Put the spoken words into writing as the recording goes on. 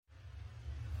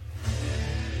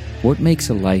What makes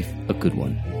a life a good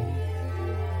one?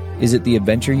 Is it the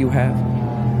adventure you have?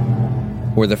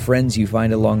 Or the friends you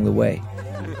find along the way?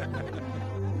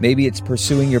 Maybe it's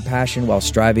pursuing your passion while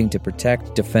striving to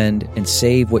protect, defend, and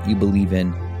save what you believe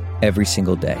in every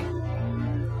single day.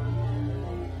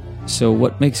 So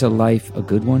what makes a life a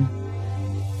good one?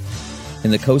 In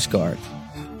the Coast Guard,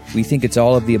 we think it's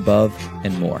all of the above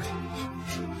and more.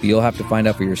 But you'll have to find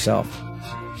out for yourself.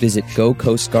 Visit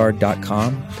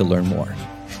gocoastguard.com to learn more.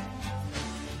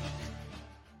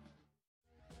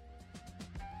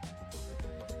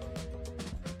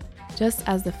 Just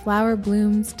as the flower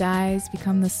blooms, dies,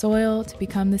 become the soil to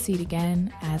become the seed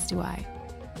again, as do I.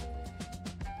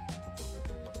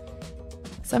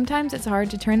 Sometimes it's hard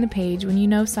to turn the page when you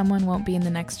know someone won't be in the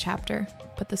next chapter,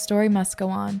 but the story must go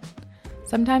on.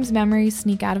 Sometimes memories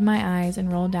sneak out of my eyes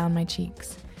and roll down my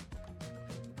cheeks.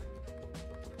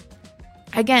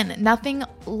 Again, nothing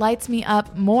lights me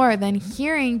up more than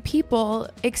hearing people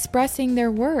expressing their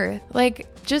worth.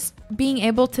 Like, just being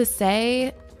able to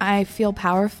say, I feel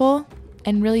powerful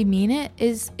and really mean it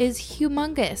is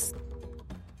humongous.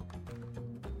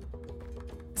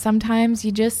 Sometimes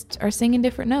you just are singing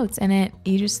different notes and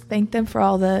you just thank them for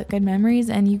all the good memories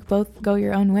and you both go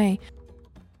your own way.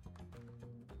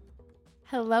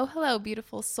 Hello,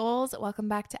 beautiful souls. Welcome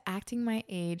back to Acting My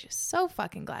Age. So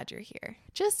fucking glad you're here.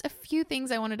 Just a few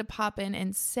things I wanted to pop in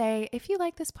and say. If you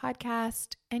like this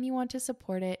podcast and you want to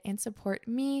support it and support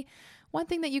me, one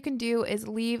thing that you can do is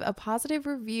leave a positive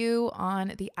review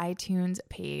on the iTunes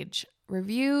page.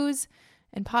 Reviews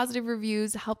and positive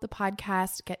reviews help the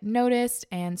podcast get noticed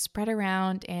and spread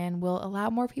around and will allow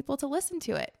more people to listen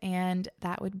to it. And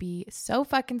that would be so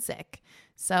fucking sick.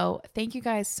 So thank you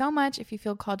guys so much. If you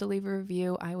feel called to leave a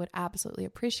review, I would absolutely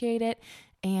appreciate it.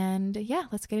 And yeah,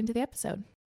 let's get into the episode.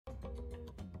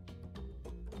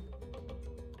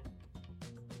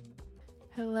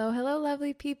 Hello,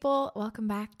 lovely people. Welcome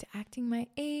back to Acting My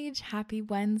Age. Happy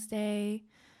Wednesday.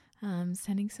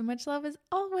 Sending so much love as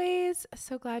always.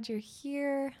 So glad you're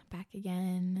here. Back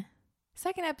again.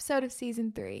 Second episode of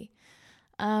season 3.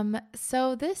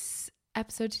 So this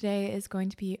episode today is going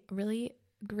to be a really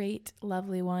great,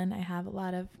 lovely one. I have a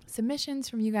lot of submissions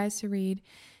from you guys to read,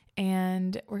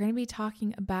 and we're going to be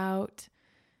talking about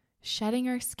shedding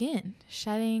our skin,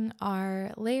 shedding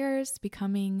our layers,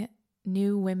 becoming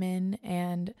new women,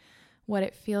 and what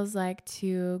it feels like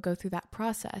to go through that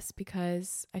process,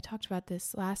 because I talked about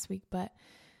this last week, but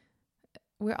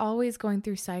we're always going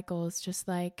through cycles, just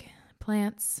like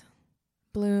plants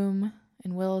bloom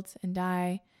and wilt and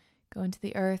die, go into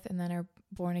the earth, and then are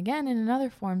born again in another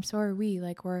form. So are we.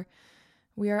 Like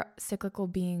we are cyclical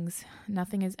beings.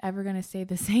 Nothing is ever going to stay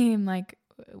the same. Like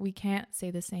we can't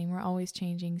stay the same. We're always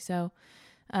changing. So,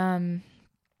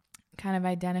 kind of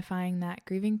identifying that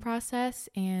grieving process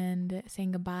and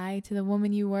saying goodbye to the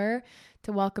woman you were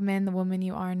to welcome in the woman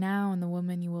you are now and the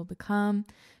woman you will become.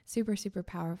 Super, super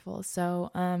powerful.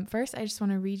 So first, I just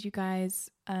want to read you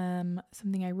guys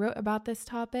something I wrote about this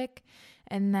topic,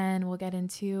 and then we'll get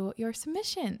into your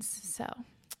submissions. So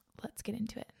let's get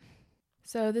into it.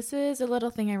 So this is a little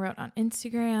thing I wrote on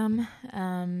Instagram.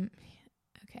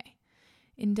 Okay.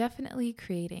 Indefinitely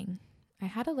creating. I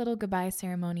had a little goodbye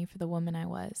ceremony for the woman I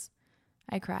was.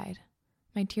 I cried.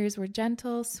 My tears were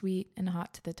gentle, sweet, and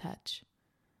hot to the touch.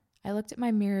 I looked at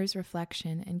my mirror's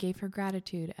reflection and gave her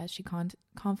gratitude as she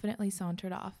confidently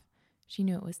sauntered off. She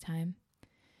knew it was time.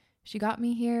 She got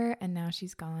me here, and now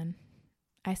she's gone.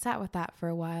 I sat with that for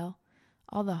a while.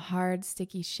 All the hard,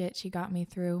 sticky shit she got me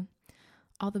through.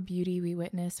 All the beauty we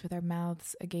witnessed with our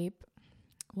mouths agape.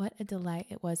 What a delight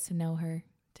it was to know her,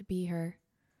 to be her.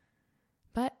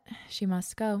 But she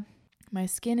must go. My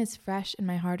skin is fresh and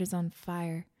my heart is on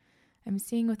fire. I'm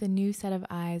seeing with a new set of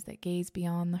eyes that gaze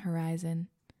beyond the horizon.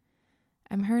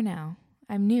 I'm her now.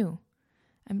 I'm new.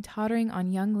 I'm tottering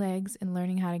on young legs and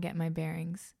learning how to get my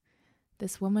bearings.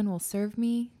 This woman will serve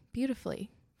me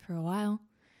beautifully for a while,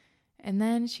 and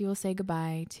then she will say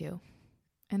goodbye too.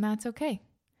 And that's okay.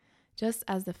 Just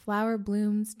as the flower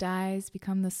blooms, dies,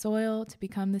 become the soil to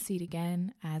become the seed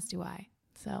again, as do I.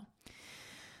 So,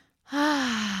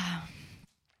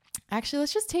 actually,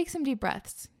 let's just take some deep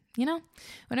breaths. You know,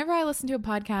 whenever I listen to a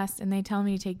podcast and they tell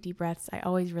me to take deep breaths, I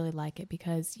always really like it,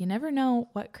 because you never know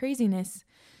what craziness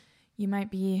you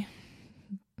might be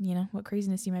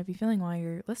feeling while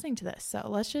you're listening to this. So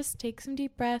let's just take some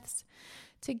deep breaths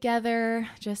together,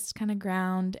 just kind of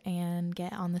ground and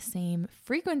get on the same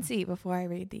frequency before I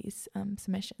read these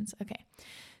submissions. Okay,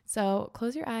 so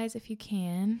close your eyes if you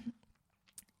can,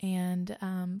 and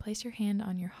place your hand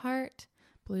on your heart.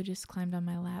 Blue just climbed on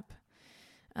my lap.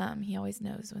 He always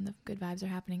knows when the good vibes are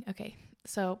happening. Okay,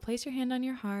 so place your hand on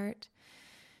your heart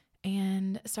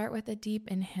And start with a deep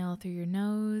inhale through your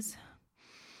nose,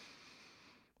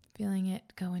 feeling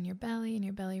it go in your belly and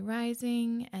your belly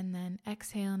rising, and then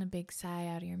exhale in a big sigh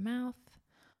out of your mouth.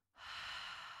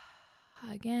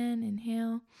 Again,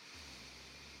 inhale,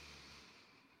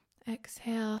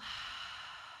 exhale,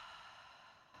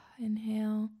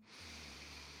 inhale,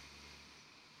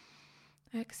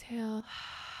 exhale.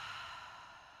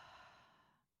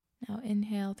 Now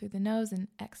inhale through the nose and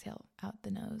exhale out the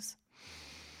nose.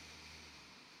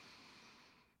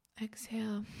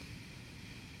 Exhale.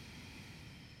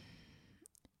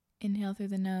 Inhale through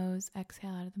the nose,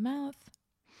 exhale out of the mouth.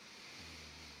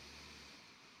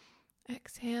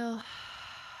 Exhale.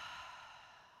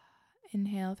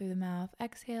 Inhale through the mouth,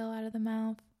 exhale out of the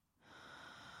mouth.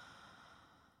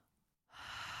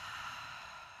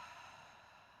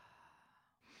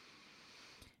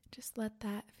 Just let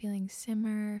that feeling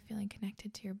simmer, feeling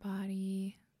connected to your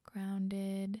body,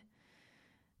 grounded,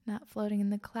 not floating in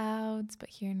the clouds, but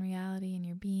here in reality in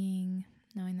your being,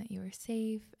 knowing that you are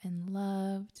safe and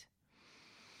loved.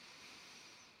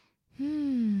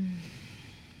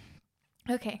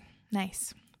 Okay,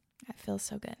 nice. That feels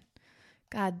so good.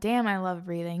 God damn, I love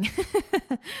breathing.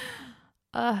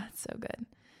 It's so good.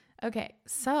 Okay,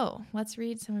 so let's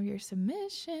read some of your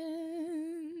submissions.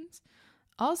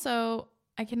 Also,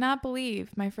 I cannot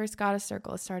believe my first Goddess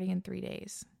Circle is starting in 3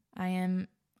 days. I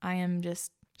am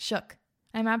just shook.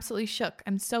 I'm absolutely shook.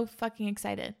 I'm so fucking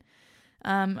excited.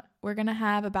 We're going to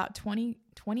have about 20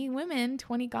 women,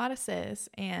 20 goddesses,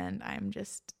 and I'm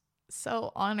just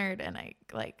so honored, and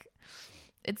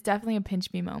it's definitely a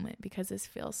pinch me moment because this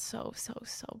feels so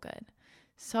good.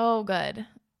 So good.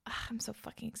 I'm so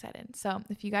fucking excited. So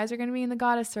if you guys are going to be in the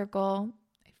Goddess Circle,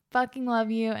 I fucking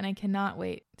love you, and I cannot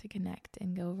wait to connect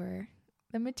and go over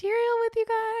the material with you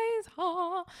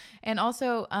guys. And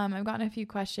also, I've gotten a few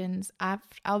questions.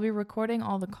 I'll be recording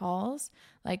all the calls,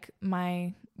 like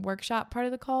my workshop part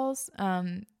of the calls.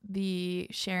 The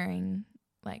sharing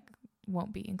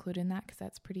won't be included in that because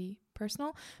that's pretty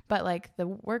personal. But like the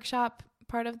workshop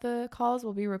part of the calls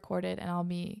will be recorded, and I'll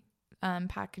be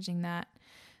packaging that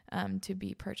to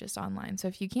be purchased online. So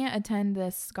if you can't attend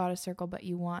this Goddess Circle but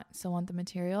you still want the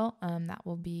material, that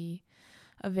will be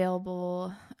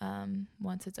available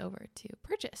once it's over to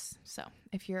purchase. So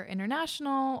if you're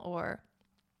international or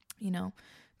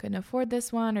couldn't afford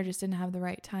this one or just didn't have the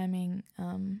right timing,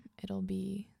 it'll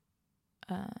be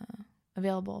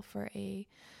available for a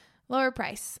lower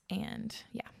price. And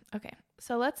yeah, okay,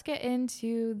 so let's get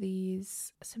into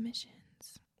these submissions.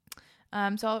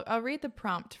 So I'll read the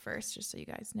prompt first just so you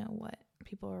guys know what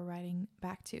people are writing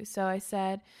back to. So I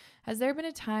said, has there been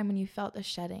a time when you felt a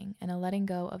shedding and a letting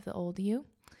go of the old you?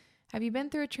 Have you been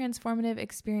through a transformative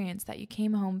experience that you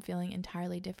came home feeling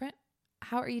entirely different?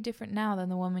 How are you different now than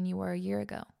the woman you were a year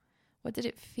ago? What did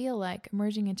it feel like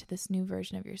emerging into this new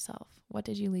version of yourself? What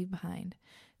did you leave behind?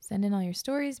 Send in all your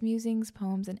stories, musings,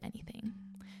 poems, and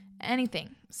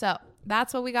anything. So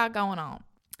that's what we got going on.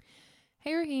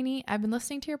 Hey, Rohini, I've been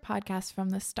listening to your podcast from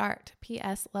the start.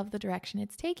 P.S. Love the direction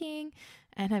it's taking,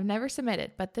 and have never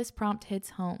submitted, but this prompt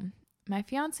hits home. My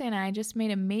fiance and I just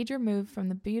made a major move from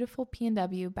the beautiful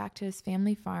PNW back to his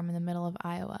family farm in the middle of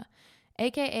Iowa,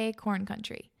 aka corn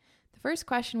country. The first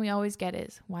question we always get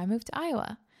is, why move to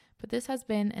Iowa? But this has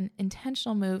been an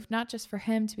intentional move, not just for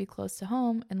him to be close to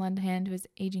home and lend a hand to his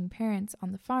aging parents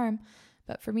on the farm,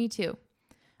 but for me too.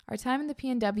 Our time in the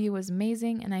PNW was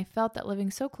amazing, and I felt that living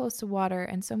so close to water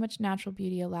and so much natural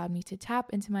beauty allowed me to tap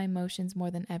into my emotions more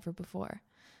than ever before.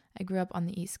 I grew up on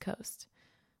the East Coast.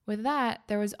 With that,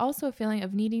 there was also a feeling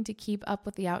of needing to keep up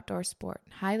with the outdoor sport,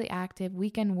 highly active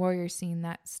weekend warrior scene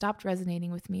that stopped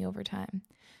resonating with me over time.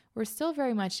 We're still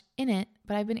very much in it,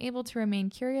 but I've been able to remain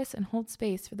curious and hold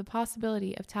space for the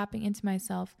possibility of tapping into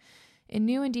myself in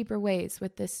new and deeper ways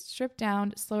with this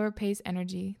stripped-down, slower-paced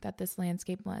energy that this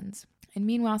landscape lends, and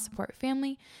meanwhile support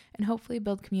family and hopefully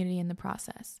build community in the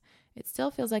process. It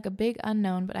still feels like a big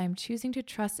unknown, but I am choosing to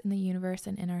trust in the universe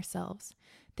and in ourselves.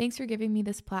 Thanks for giving me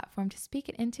this platform to speak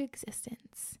it into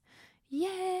existence.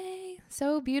 Yay!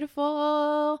 So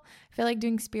beautiful. I feel like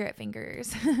doing spirit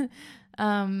fingers.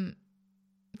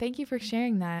 Thank you for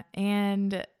sharing that.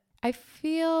 And I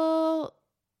feel,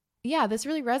 this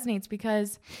really resonates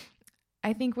because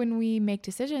I think when we make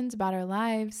decisions about our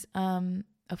lives,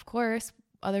 of course,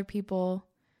 other people,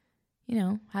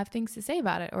 have things to say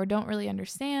about it or don't really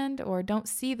understand or don't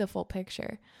see the full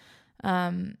picture.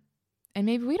 And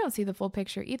maybe we don't see the full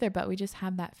picture either, but we just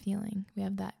have that feeling. We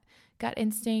have that gut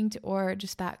instinct or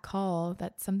just that call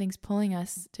that something's pulling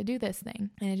us to do this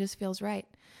thing and it just feels right.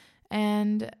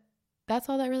 And that's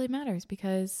all that really matters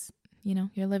because,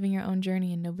 you're living your own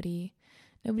journey and nobody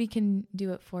Nobody can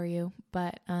do it for you,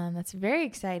 but that's very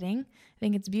exciting. I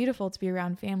think it's beautiful to be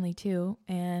around family too.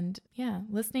 And yeah,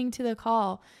 listening to the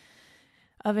call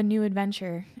of a new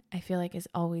adventure, I feel like is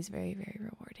always very, very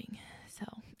rewarding. So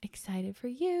excited for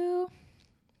you.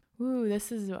 Ooh,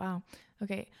 this is, wow.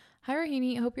 Okay. Hi,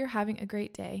 Rohini. Hope you're having a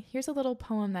great day. Here's a little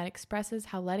poem that expresses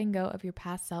how letting go of your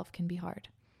past self can be hard.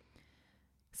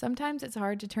 Sometimes it's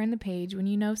hard to turn the page when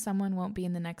you know someone won't be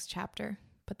in the next chapter,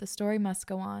 but the story must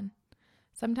go on.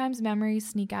 Sometimes memories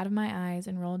sneak out of my eyes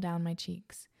and roll down my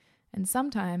cheeks. And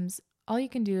sometimes all you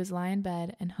can do is lie in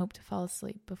bed and hope to fall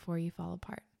asleep before you fall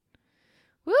apart.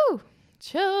 Woo!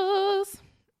 Chills!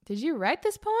 Did you write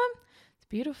this poem? It's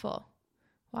beautiful.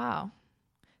 Wow.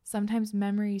 Sometimes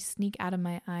memories sneak out of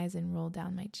my eyes and roll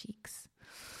down my cheeks.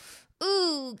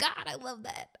 Ooh, God, I love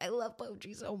that. I love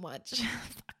poetry so much.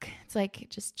 Fuck. It's like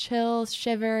just chills,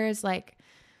 shivers, like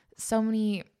so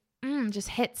many... just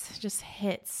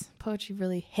hits. Poetry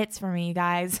really hits for me,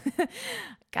 guys.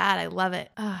 God, I love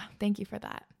it. Thank you for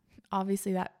that.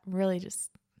 Obviously, that really just,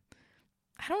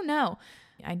 I don't know.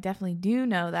 I definitely do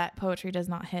know that poetry does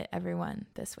not hit everyone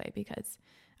this way because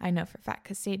I know for a fact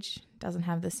because Sage doesn't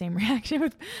have the same reaction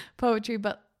with poetry.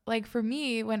 But like for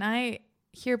me, when I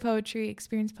hear poetry,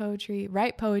 experience poetry,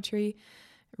 write poetry,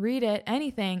 read it,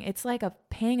 anything, it's like a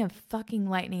pang of fucking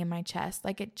lightning in my chest.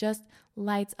 Like it just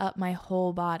lights up my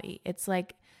whole body. It's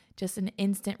like just an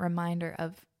instant reminder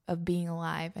of being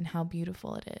alive and how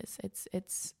beautiful it is.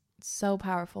 It's so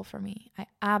powerful for me. I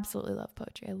absolutely love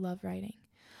poetry. I love writing.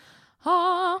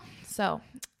 So,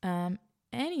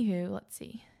 anywho, let's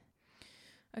see.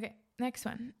 Okay, next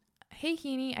one. Hey,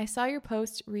 Heaney, I saw your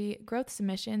post growth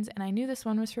submissions and I knew this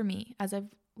one was for me as I've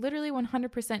literally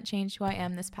 100% changed who I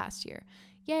am this past year.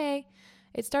 Yay!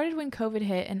 It started when COVID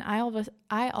hit and I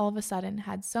all of a sudden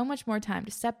had so much more time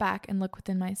to step back and look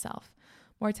within myself.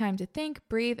 More time to think,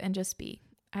 breathe, and just be.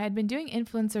 I had been doing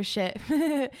influencer shit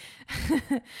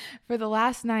for the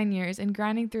last 9 years and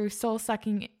grinding through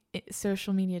soul-sucking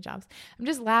social media jobs. I'm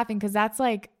just laughing because that's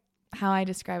like how I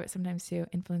describe it sometimes too,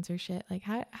 influencer shit. Like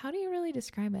how do you really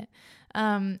describe it?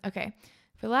 Okay.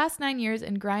 For the last 9 years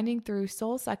and grinding through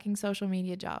soul-sucking social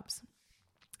media jobs.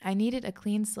 I needed a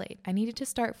clean slate. I needed to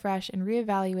start fresh and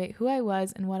reevaluate who I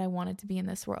was and what I wanted to be in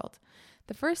this world.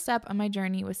 The first step on my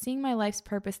journey was seeing my life's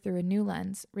purpose through a new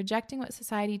lens, rejecting what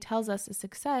society tells us is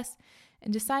success,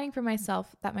 and deciding for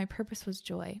myself that my purpose was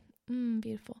joy.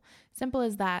 Beautiful. Simple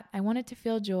as that. I wanted to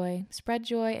feel joy, spread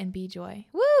joy, and be joy.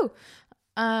 Woo!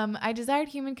 I desired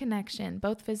human connection,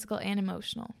 both physical and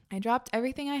emotional. I dropped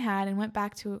everything I had and went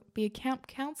back to be a camp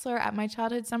counselor at my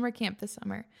childhood summer camp this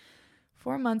summer.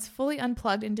 4 months fully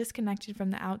unplugged and disconnected from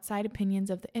the outside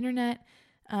opinions of the internet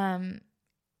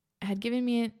had given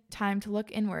me time to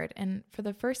look inward and for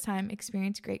the first time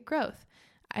experience great growth.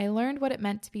 I learned what it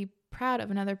meant to be proud of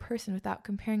another person without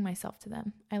comparing myself to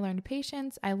them. I learned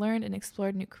patience, I learned and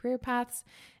explored new career paths,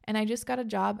 and I just got a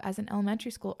job as an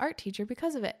elementary school art teacher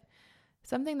because of it.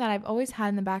 Something that I've always had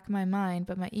in the back of my mind,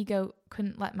 but my ego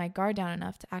couldn't let my guard down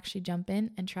enough to actually jump in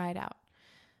and try it out.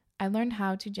 I learned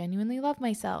how to genuinely love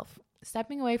myself.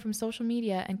 Stepping away from social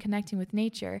media and connecting with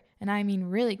nature, and I mean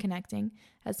really connecting,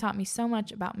 has taught me so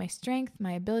much about my strength,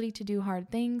 my ability to do hard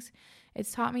things.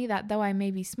 It's taught me that though I may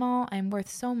be small, I am worth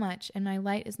so much, and my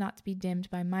light is not to be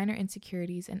dimmed by minor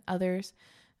insecurities and others'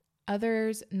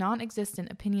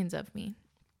 non-existent opinions of me.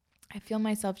 I feel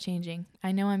myself changing.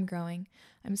 I know I'm growing.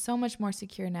 I'm so much more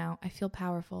secure now. I feel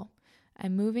powerful.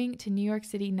 I'm moving to New York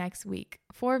City next week.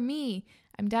 For me,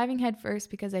 I'm diving headfirst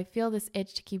because I feel this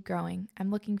itch to keep growing. I'm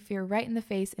looking fear right in the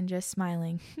face and just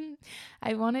smiling.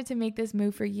 I wanted to make this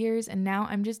move for years and now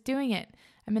I'm just doing it.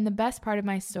 I'm in the best part of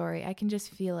my story. I can just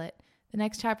feel it. The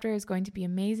next chapter is going to be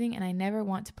amazing and I never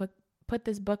want to put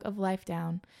this book of life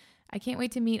down. I can't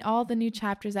wait to meet all the new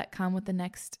chapters that come with the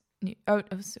next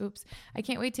I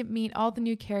can't wait to meet all the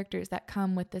new characters that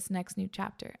come with this next new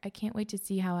chapter. I can't wait to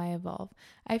see how I evolve.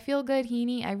 I feel good,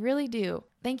 Heaney. I really do.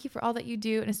 Thank you for all that you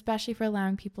do, and especially for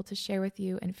allowing people to share with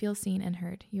you and feel seen and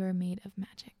heard. You are made of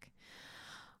magic.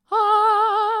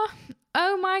 Oh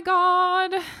my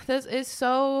God. This is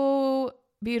so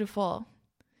beautiful.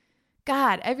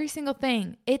 God, every single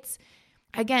thing.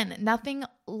 Again, nothing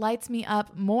lights me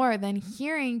up more than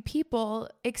hearing people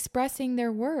expressing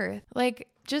their worth. Like,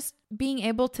 just being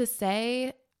able to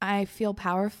say, I feel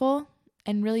powerful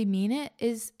and really mean it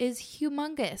is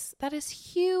humongous. That is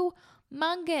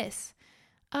humongous.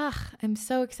 I'm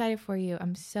so excited for you.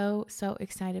 I'm so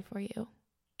excited for you.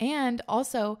 And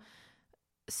also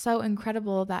so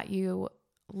incredible that you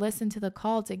listen to the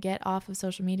call to get off of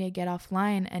social media, get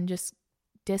offline and just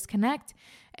disconnect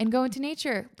and go into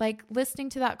nature. Like listening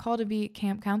to that call to be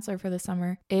camp counselor for the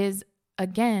summer is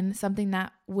again, something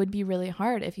that would be really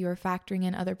hard if you were factoring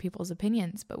in other people's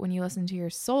opinions. But when you listen to your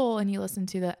soul and you listen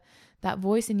to that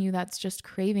voice in you that's just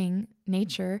craving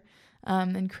nature,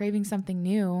 and craving something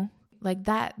new, like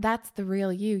that's the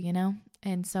real you, you know?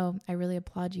 And so I really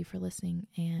applaud you for listening,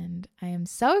 and I am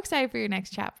so excited for your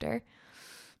next chapter.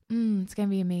 It's going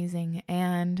to be amazing.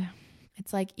 And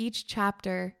it's like each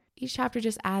chapter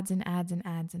just adds and adds and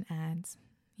adds and adds.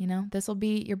 You know, this will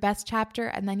be your best chapter,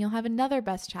 and then you'll have another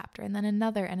best chapter, and then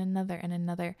another and another and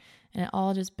another, and it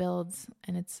all just builds,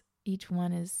 and each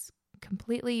one is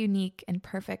completely unique and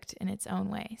perfect in its own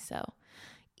way. So,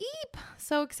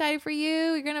 so excited for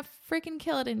you. You're going to freaking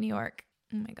kill it in New York.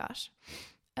 Oh my gosh.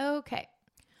 Okay.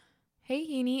 Hey,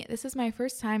 Heaney, this is my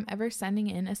first time ever sending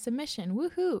in a submission.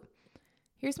 Woohoo.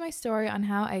 Here's my story on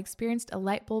how I experienced a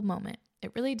light bulb moment.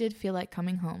 It really did feel like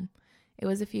coming home. It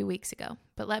was a few weeks ago,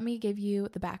 but let me give you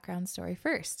the background story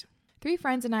first. 3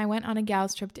 friends and I went on a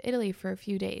gals trip to Italy for a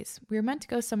few days. We were meant to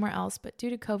go somewhere else, but due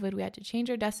to COVID, we had to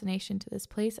change our destination to this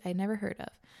place I'd never heard of.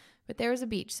 But there was a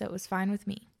beach, so it was fine with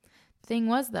me. The thing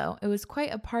was, though, it was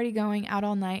quite a party going out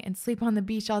all night and sleep on the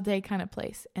beach all day kind of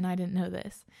place, and I didn't know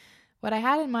this. What I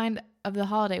had in mind of the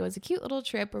holiday was a cute little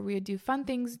trip where we would do fun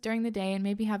things during the day and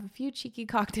maybe have a few cheeky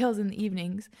cocktails in the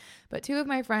evenings. But 2 of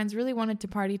my friends really wanted to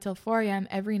party till 4 a.m.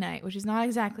 every night, which is not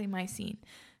exactly my scene,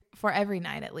 for every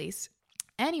night at least.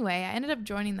 Anyway, I ended up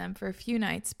joining them for a few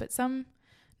nights, but some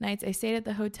nights I stayed at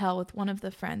the hotel with one of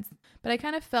the friends. But I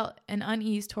kind of felt an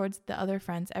unease towards the other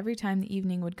friends every time the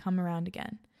evening would come around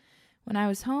again. When I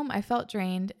was home, I felt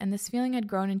drained, and this feeling had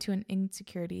grown into an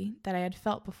insecurity that I had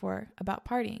felt before about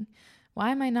partying.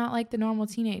 Why am I not like the normal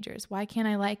teenagers? Why can't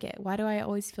I like it? Why do I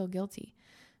always feel guilty?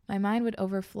 My mind would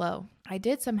overflow. I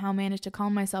did somehow manage to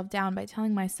calm myself down by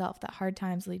telling myself that hard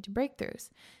times lead to breakthroughs.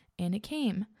 And it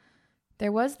came.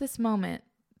 There was this moment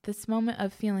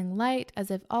of feeling light, as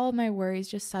if all of my worries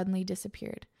just suddenly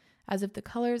disappeared, as if the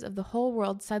colors of the whole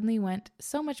world suddenly went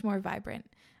so much more vibrant.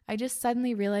 I just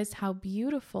suddenly realized how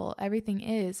beautiful everything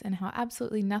is and how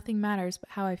absolutely nothing matters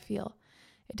but how I feel.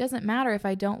 It doesn't matter if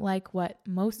I don't like what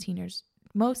most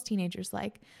teenagers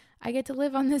like. I get to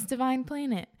live on this divine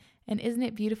planet. And isn't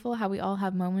it beautiful how we all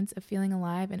have moments of feeling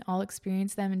alive and all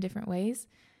experience them in different ways?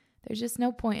 There's just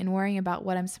no point in worrying about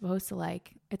what I'm supposed to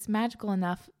like. It's magical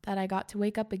enough that I got to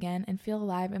wake up again and feel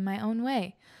alive in my own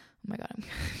way. Oh my God, I'm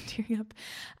tearing up.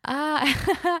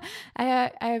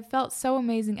 I have felt so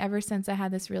amazing ever since I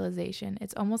had this realization.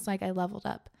 It's almost like I leveled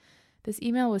up. This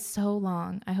email was so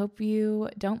long. I hope you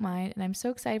don't mind, and I'm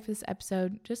so excited for this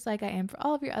episode, just like I am for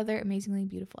all of your other amazingly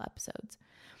beautiful episodes.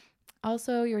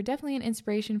 Also, you're definitely an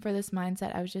inspiration for this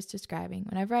mindset I was just describing.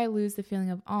 Whenever I lose the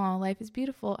feeling of, aw, life is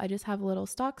beautiful, I just have a little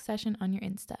stalk session on your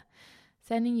Insta.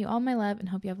 Sending you all my love and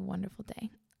hope you have a wonderful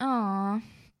day. Aw.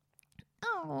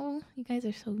 Oh, you guys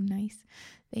are so nice.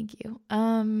 Thank you.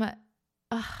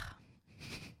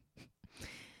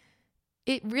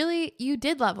 It really, you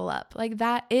did level up. Like,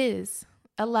 that is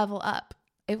a level up.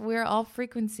 If we're all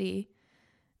frequency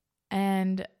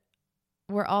and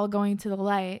we're all going to the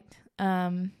light,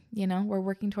 we're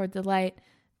working towards the light,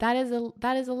 that is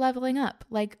a leveling up.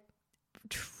 Like,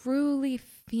 truly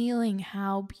feeling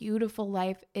how beautiful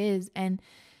life is. And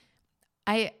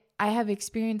I have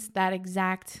experienced that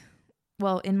exact,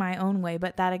 well, in my own way,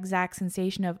 but that exact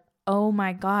sensation of, oh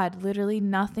my God, literally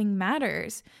nothing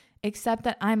matters except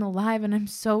that I'm alive, and I'm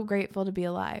so grateful to be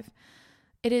alive.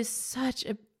 It is such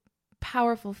a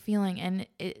powerful feeling, and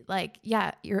it, like,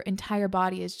 yeah, your entire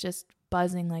body is just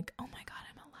buzzing like, oh my God,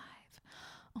 I'm alive.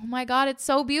 Oh my God, it's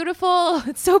so beautiful.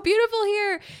 It's so beautiful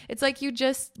here. It's like you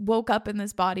just woke up in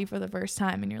this body for the first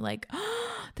time, and you're like,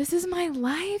 oh, this is my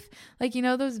life. Like, you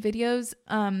know, those videos,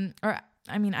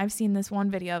 I've seen this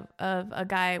one video of a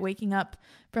guy waking up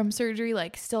from surgery,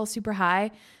 like still super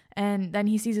high. And then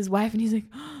he sees his wife and he's like,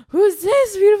 oh, who's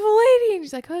this beautiful lady? And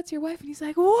she's like, oh, it's your wife. And he's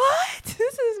like, what?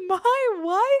 This is my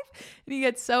wife? And he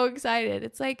gets so excited.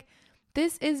 It's like,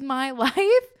 this is my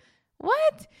life?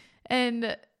 What?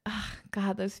 And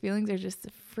God, those feelings are just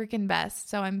the freaking best.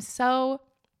 So I'm so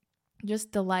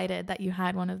just delighted that you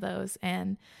had one of those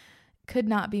and could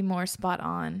not be more spot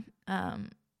on.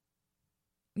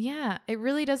 Yeah, it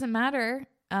really doesn't matter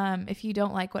if you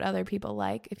don't like what other people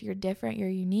like. If you're different, you're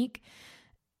unique.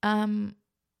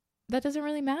 That doesn't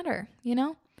really matter, you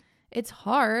know? It's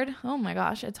hard. Oh my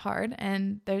gosh, it's hard.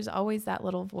 And there's always that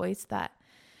little voice that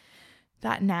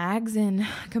nags and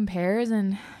compares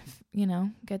and, you know,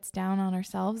 gets down on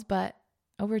ourselves. But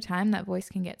over time, that voice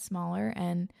can get smaller.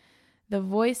 And the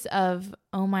voice of,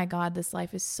 oh my God, this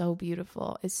life is so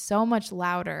beautiful, is so much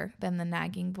louder than the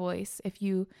nagging voice. If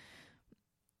you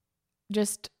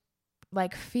just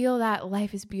like feel that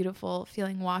life is beautiful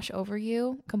feeling wash over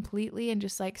you completely, and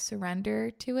just like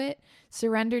surrender to it.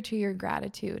 Surrender to your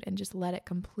gratitude and just let it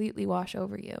completely wash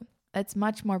over you. It's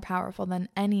much more powerful than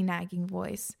any nagging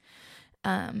voice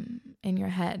in your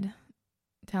head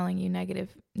telling you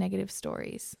negative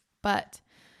stories. But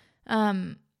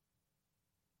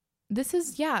this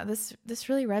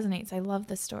really resonates. I love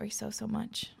this story so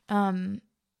much.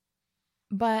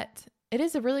 But it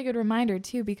is a really good reminder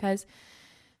too, because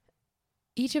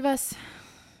each of us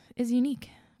is unique.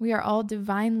 We are all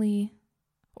divinely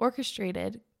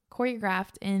orchestrated,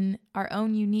 choreographed in our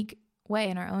own unique way,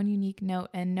 in our own unique note,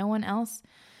 and no one else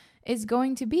is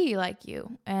going to be like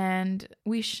you. And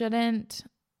we shouldn't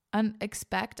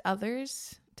expect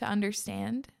others to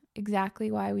understand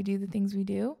exactly why we do the things we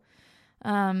do.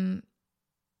 Because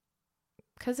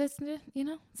it's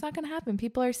not going to happen.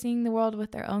 People are seeing the world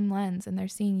with their own lens, and they're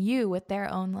seeing you with their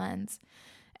own lens.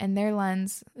 And their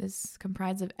lens is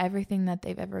comprised of everything that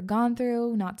they've ever gone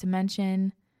through, not to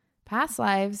mention past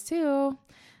lives too.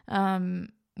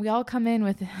 We all come in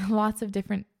with lots of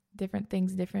different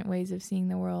things, different ways of seeing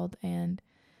the world. And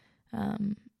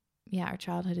our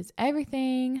childhood is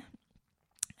everything.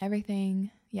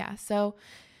 Yeah. So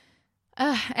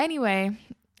anyway,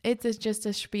 it's just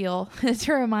a spiel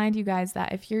to remind you guys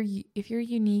that if you're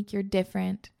unique, you're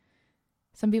different.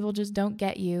 Some people just don't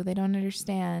get you. They don't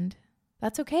understand.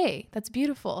 That's okay. That's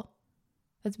beautiful.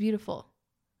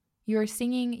 You are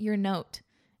singing your note.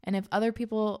 And if other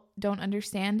people don't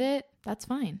understand it, that's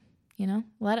fine.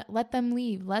 Let them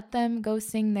leave. Let them go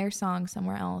sing their song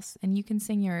somewhere else, and you can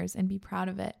sing yours and be proud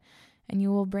of it. And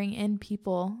you will bring in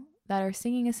people that are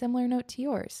singing a similar note to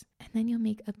yours. And then you'll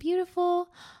make a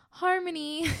beautiful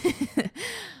harmony.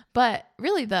 But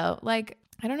really though, like,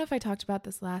 I don't know if I talked about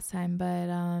this last time, but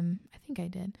I think I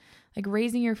did. Like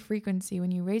raising your frequency.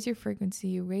 When you raise your frequency,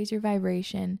 you raise your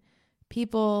vibration.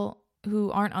 People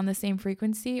who aren't on the same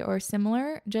frequency or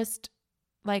similar just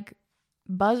like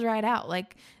buzz right out.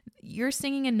 Like you're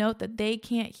singing a note that they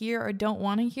can't hear or don't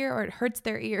want to hear, or it hurts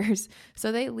their ears.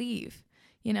 So they leave,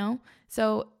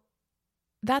 So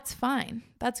that's fine.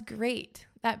 That's great.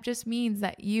 That just means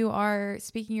that you are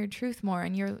speaking your truth more,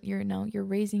 and you're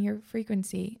raising your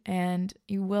frequency, and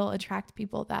you will attract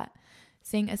people that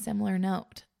sing a similar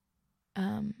note.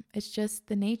 It's just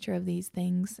the nature of these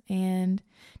things, and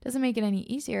it doesn't make it any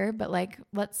easier. But like,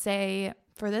 let's say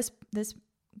for this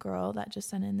girl that just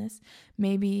sent in this,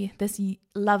 maybe this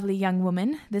lovely young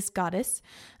woman, this goddess,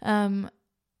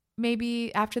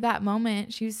 maybe after that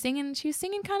moment, she was singing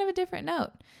kind of a different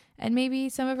note. And maybe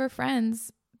some of her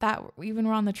friends that even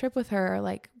were on the trip with her are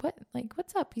like,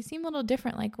 what's up? You seem a little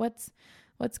different. Like, what's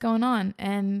going on?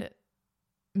 And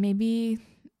maybe,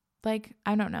 like,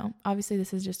 I don't know. Obviously,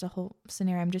 this is just a whole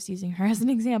scenario. I'm just using her as an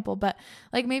example. But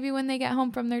like, maybe when they get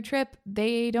home from their trip,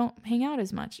 they don't hang out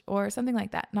as much or something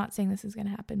like that. Not saying this is going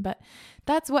to happen, but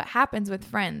that's what happens with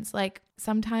friends. Like,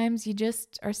 sometimes you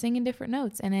just are singing different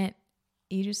notes, and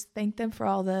you just thank them for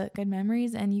all the good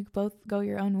memories, and you both go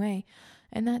your own way.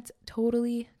 And that's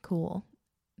totally cool.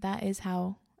 That is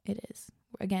how it is.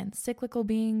 Again, cyclical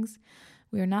beings.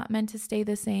 We are not meant to stay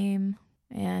the same.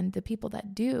 And the people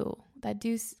that do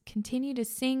continue to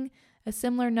sing a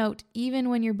similar note, even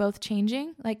when you're both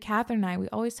changing, like Catherine and I, we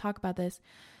always talk about this.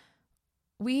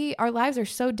 Our lives are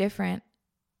so different.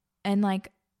 And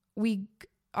like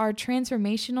our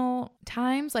transformational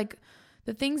times, like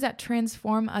the things that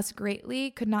transform us greatly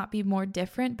could not be more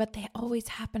different, but they always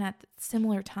happen at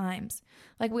similar times.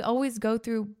 Like we always go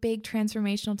through big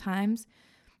transformational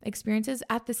experiences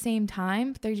at the same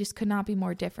time. They just could not be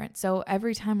more different. So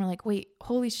every time we're like, wait,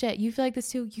 holy shit, you feel like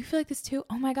this too? You feel like this too?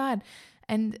 Oh my God.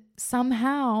 And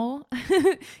somehow,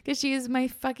 because she is my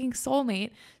fucking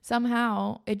soulmate,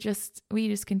 somehow we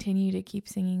just continue to keep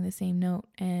singing the same note.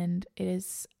 And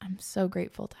I'm so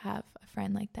grateful to have a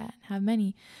friend like that and have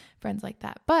many friends like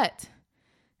that. But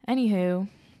anywho,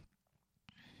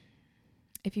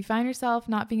 if you find yourself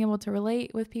not being able to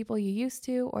relate with people you used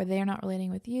to, or they're not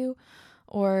relating with you,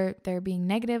 or they're being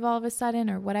negative all of a sudden,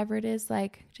 or whatever it is,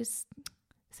 like just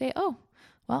say, oh,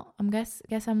 well, guess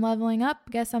I'm leveling up.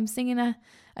 Guess I'm singing a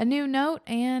new note,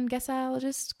 and guess I'll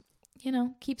just,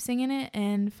 keep singing it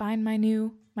and find my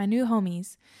new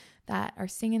homies that are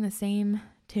singing the same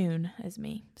tune as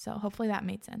me. So hopefully that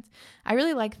made sense. I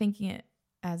really like thinking it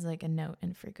as like a note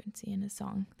and frequency in a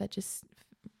song that just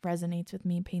resonates with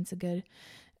me, paints a good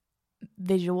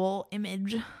visual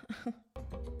image.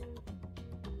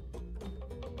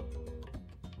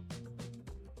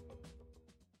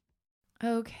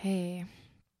 Okay.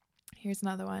 Here's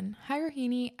another one. Hi,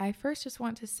 Rohini. I first just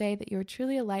want to say that you're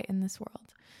truly a light in this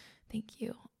world. Thank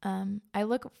you. I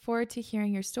look forward to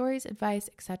hearing your stories, advice,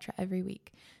 etc. every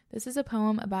week. This is a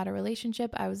poem about a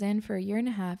relationship I was in for 1.5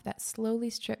 years that slowly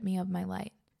stripped me of my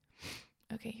light.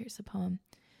 Okay, here's the poem.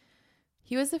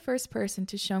 He was the first person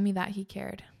to show me that he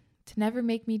cared, to never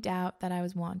make me doubt that I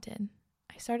was wanted.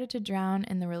 I started to drown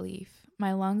in the relief,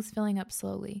 my lungs filling up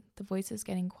slowly, the voices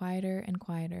getting quieter and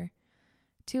quieter.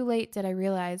 Too late did I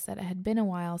realize that it had been a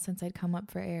while since I'd come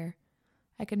up for air.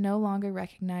 I could no longer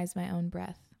recognize my own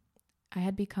breath. I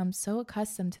had become so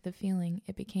accustomed to the feeling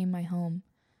it became my home,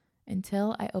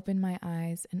 until I opened my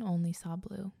eyes and only saw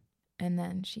blue. And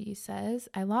then she says,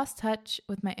 I lost touch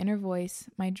with my inner voice,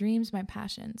 my dreams, my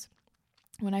passions.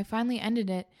 When I finally ended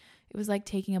it, it was like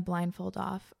taking a blindfold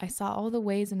off. I saw all the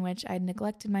ways in which I had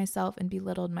neglected myself and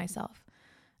belittled myself.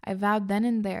 I vowed then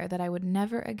and there that I would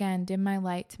never again dim my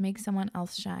light to make someone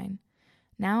else shine.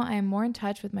 Now I am more in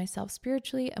touch with myself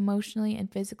spiritually, emotionally,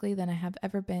 and physically than I have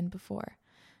ever been before.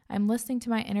 I am listening to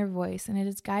my inner voice, and it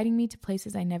is guiding me to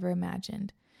places I never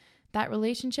imagined. That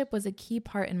relationship was a key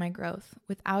part in my growth.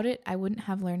 Without it, I wouldn't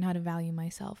have learned how to value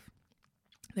myself.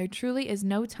 There truly is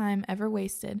no time ever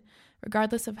wasted,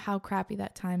 regardless of how crappy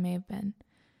that time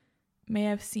may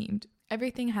have seemed.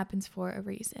 Everything happens for a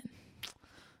reason.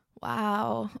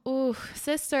 Wow. Ooh,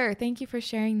 sister, thank you for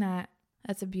sharing that.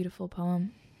 That's a beautiful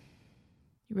poem.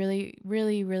 You really,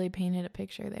 really, really painted a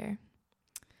picture there.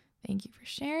 Thank you for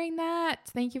sharing that.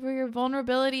 Thank you for your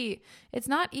vulnerability. It's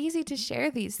not easy to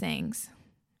share these things.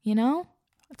 You know,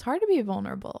 it's hard to be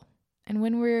vulnerable. And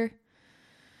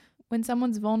when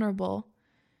someone's vulnerable,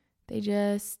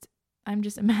 I'm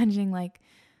just imagining like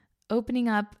opening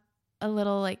up a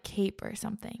little like cape or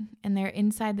something. And there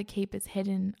inside the cape is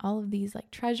hidden all of these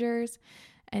like treasures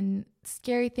and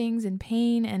scary things and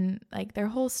pain. And like their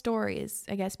whole story is,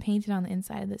 I guess, painted on the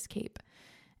inside of this cape.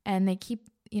 And they keep,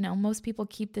 most people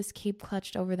keep this cape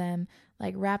clutched over them,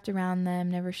 like wrapped around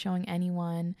them, never showing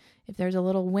anyone. If there's a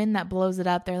little wind that blows it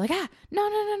up, they're like,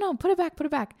 no, put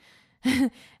it back.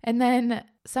 And then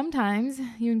sometimes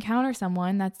you encounter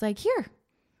someone that's like, here,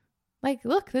 like,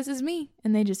 look, this is me.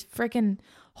 And they just freaking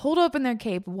hold open their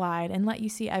cape wide and let you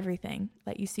see everything.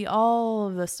 Let you see all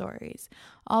of the stories,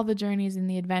 all the journeys and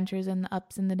the adventures and the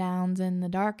ups and the downs and the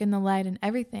dark and the light and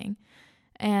everything.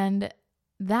 And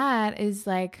that is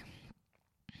like,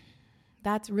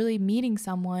 that's really meeting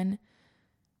someone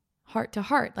heart to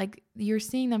heart. Like you're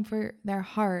seeing them for their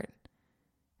heart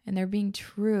and they're being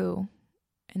true.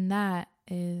 And that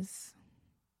is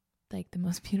like the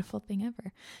most beautiful thing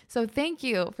ever. So thank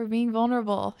you for being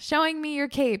vulnerable, showing me your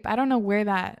cape. I don't know where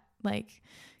that like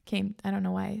came. I don't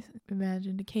know why I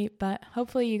imagined a cape, but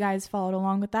hopefully you guys followed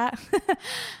along with that.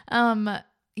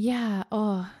 Yeah.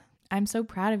 Oh, I'm so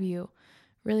proud of you.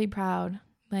 Really proud.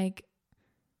 Like,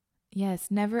 yes,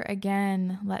 never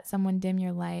again let someone dim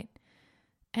your light.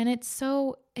 And it's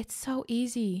so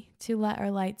easy to let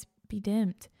our lights be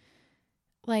dimmed.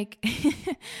 Like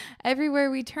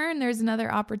everywhere we turn, there's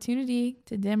another opportunity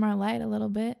to dim our light a little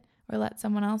bit or let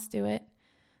someone else do it.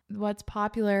 What's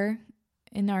popular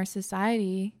in our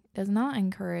society does not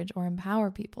encourage or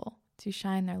empower people to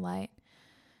shine their light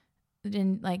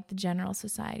in like the general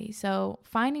society. So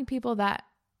finding people that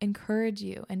encourage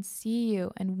you and see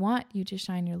you and want you to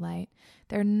shine your light.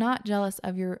 They're not jealous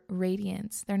of your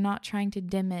radiance. They're not trying to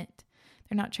dim it.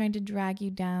 They're not trying to drag you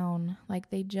down.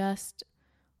 Like they just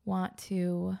want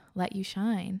to let you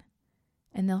shine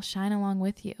and they'll shine along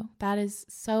with you. That is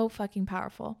so fucking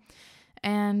powerful.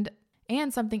 And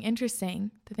something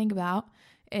interesting to think about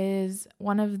is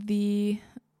one of the,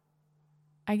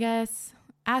 I guess,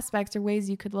 aspects or ways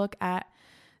you could look at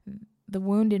the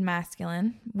wounded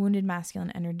masculine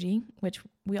energy, which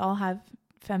we all have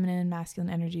feminine and masculine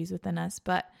energies within us,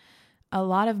 but a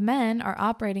lot of men are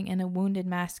operating in a wounded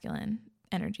masculine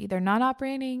energy. They're not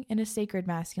operating in a sacred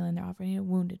masculine, they're operating in a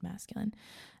wounded masculine.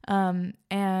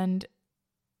 And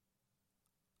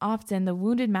often the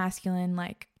wounded masculine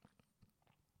like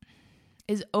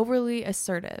is overly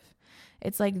assertive.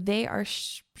 It's like they are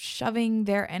shoving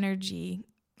their energy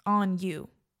on you.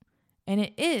 And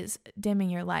it is dimming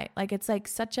your light. Like it's like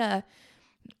such a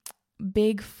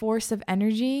big force of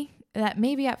energy that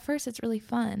maybe at first it's really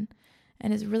fun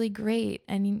and it's really great.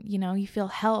 And, you feel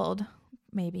held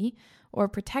maybe or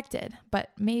protected, but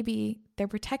maybe they're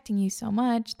protecting you so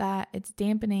much that it's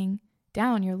dampening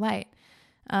down your light.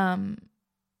 So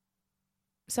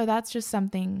that's just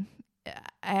something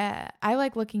I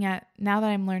like looking at now that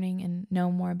I'm learning and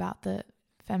know more about the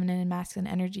feminine and masculine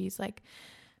energies, like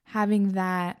having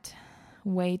that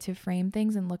way to frame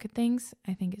things and look at things,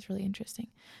 I think is really interesting.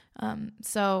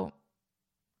 So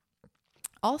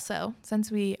also,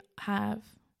 since we have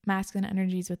masculine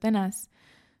energies within us,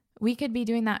 we could be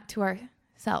doing that to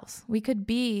selves. We could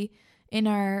be in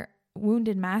our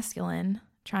wounded masculine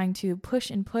trying to push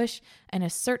and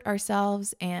assert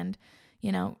ourselves and,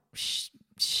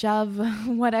 shove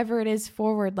whatever it is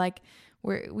forward. Like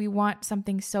we want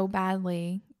something so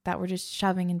badly that we're just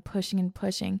shoving and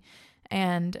pushing.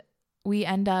 And we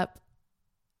end up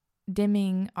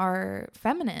dimming our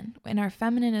feminine. And our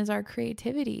feminine is our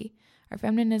creativity. Our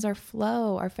feminine is our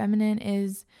flow. Our feminine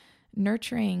is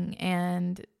nurturing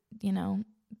and,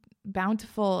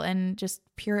 bountiful and just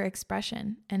pure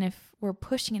expression. And if we're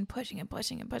pushing,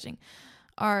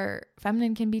 our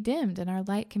feminine can be dimmed and our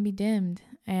light can be dimmed.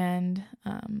 And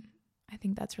I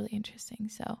think that's really interesting.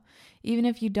 So even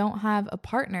if you don't have a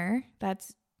partner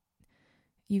that's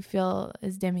you feel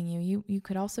is dimming you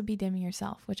could also be dimming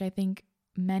yourself, which I think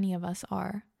many of us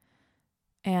are.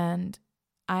 And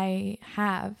I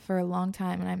have for a long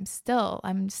time, and I'm still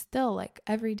like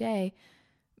every day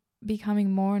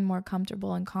becoming more and more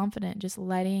comfortable and confident, just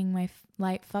letting my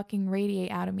light fucking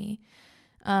radiate out of me.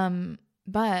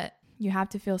 But you have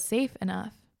to feel safe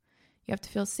enough. You have to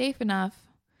feel safe enough,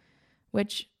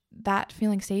 which that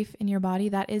feeling safe in your body,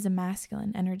 that is a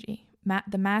masculine energy.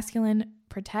 The masculine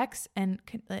protects and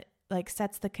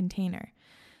sets the container.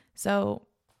 So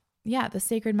yeah, the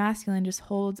sacred masculine just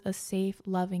holds a safe,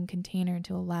 loving container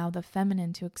to allow the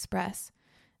feminine to express.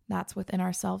 That's within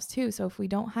ourselves too. So if we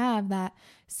don't have that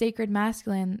sacred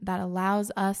masculine that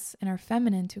allows us and our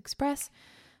feminine to express,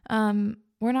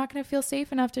 we're not going to feel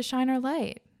safe enough to shine our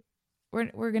light.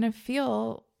 We're going to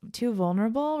feel too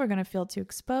vulnerable. We're going to feel too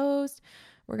exposed.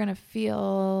 We're going to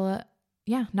feel,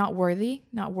 not worthy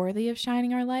of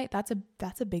shining our light. That's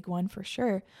a big one for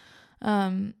sure.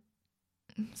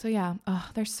 So yeah,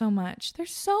 there's so much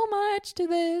to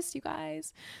this, you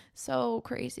guys. So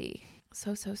crazy.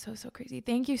 So crazy.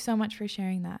 Thank you so much for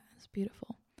sharing that. It's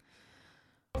beautiful.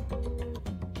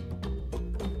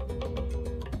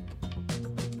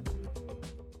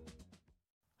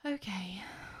 Okay.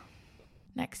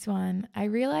 Next one. I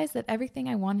realized that everything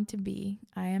I wanted to be,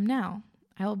 I am now.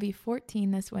 I will be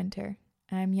 14 this winter.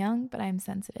 I am young, but I am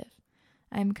sensitive.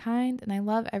 I am kind and I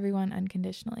love everyone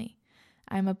unconditionally.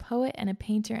 I am a poet and a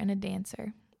painter and a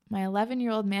dancer. My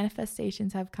 11-year-old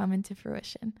manifestations have come into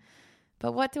fruition.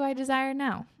 But what do I desire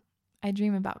now? I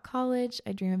dream about college.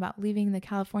 I dream about leaving the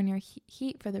California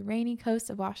heat for the rainy coast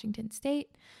of Washington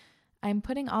State. I'm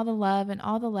putting all the love and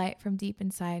all the light from deep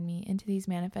inside me into these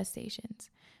manifestations.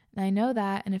 And I know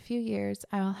that in a few years,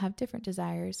 I will have different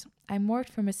desires. I morphed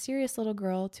from a serious little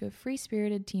girl to a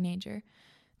free-spirited teenager.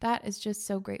 That is just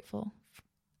so grateful.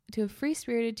 To a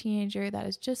free-spirited teenager that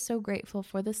is just so grateful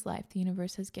for this life the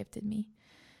universe has gifted me.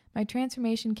 My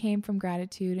transformation came from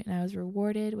gratitude, and I was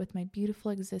rewarded with my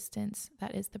beautiful existence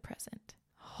that is the present.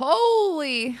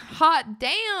 Holy hot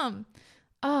damn!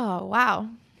 Oh, wow.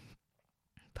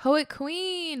 Poet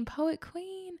queen.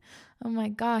 Oh my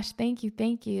gosh, thank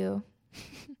you.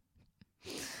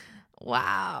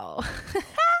 Wow.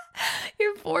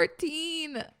 You're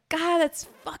 14. God, that's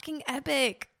fucking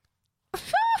epic.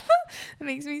 It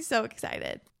makes me so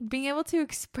excited. Being able to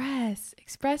express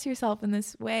yourself in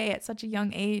this way at such a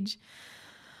young age,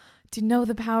 to know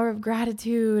the power of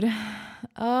gratitude.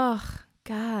 Oh,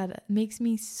 God, it makes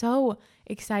me so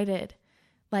excited.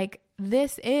 Like,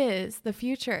 this is the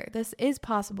future. This is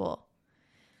possible.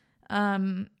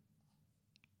 In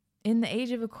the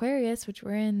age of Aquarius, which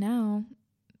we're in now,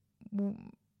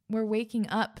 we're waking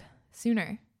up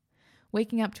sooner.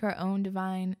 Waking up to our own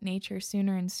divine nature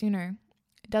sooner and sooner.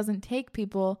 It doesn't take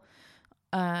people,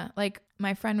 like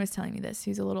my friend was telling me this,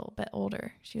 who's a little bit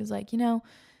older. She was like,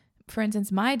 for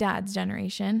instance, my dad's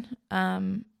generation,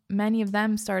 many of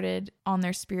them started on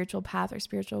their spiritual path or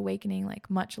spiritual awakening like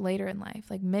much later in life,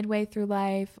 like midway through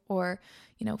life or,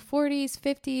 40s,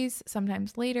 50s,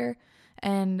 sometimes later.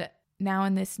 And now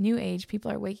in this new age,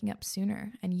 people are waking up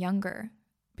sooner and younger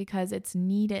because it's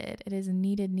needed. It is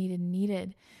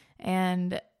needed.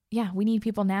 And yeah, we need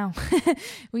people now.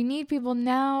 We need people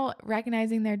now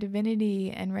recognizing their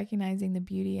divinity and recognizing the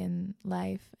beauty in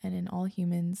life and in all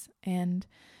humans. And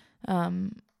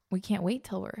we can't wait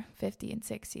till we're 50 and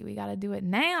 60. We got to do it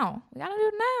now.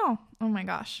 Oh my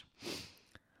gosh.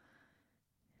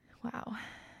 Wow.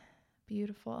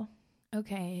 Beautiful.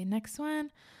 Okay, next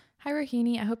one. Hi,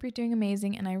 Rohini. I hope you're doing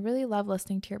amazing, and I really love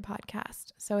listening to your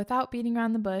podcast. So without beating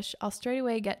around the bush, I'll straight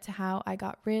away get to how I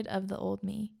got rid of the old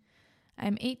me.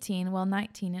 I'm 18,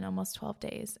 19 in almost 12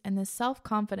 days, and this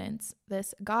self-confidence,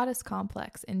 this goddess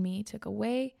complex in me took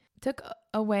away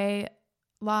a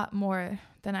lot more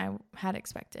than I had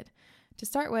expected. To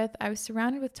start with, I was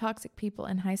surrounded with toxic people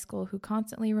in high school who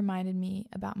constantly reminded me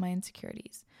about my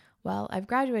insecurities. Well, I've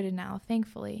graduated now,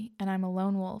 thankfully, and I'm a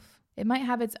lone wolf. It might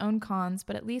have its own cons,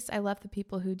 but at least I left the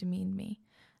people who demeaned me.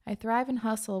 I thrive and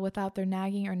hustle without their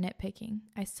nagging or nitpicking.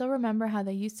 I still remember how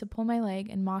they used to pull my leg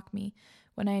and mock me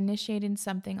when I initiated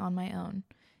something on my own.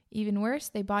 Even worse,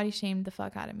 they body shamed the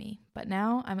fuck out of me. But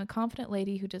now I'm a confident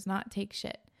lady who does not take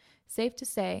shit. Safe to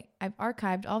say, I've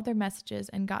archived all of their messages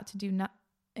and got to do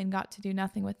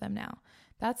nothing with them now.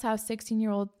 That's how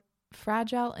 16-year-old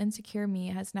fragile, insecure me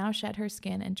has now shed her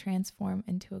skin and transformed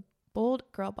into a bold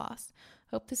girl boss.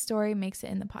 Hope the story makes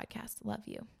it in the podcast. Love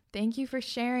you. Thank you for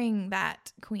sharing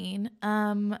that, Queen.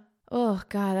 Oh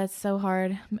God, that's so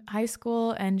hard. High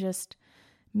school and just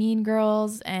mean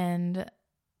girls and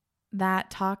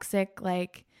that toxic,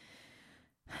 like,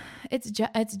 it's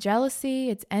jealousy,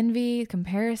 it's envy,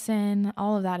 comparison.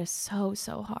 All of that is so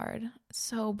hard,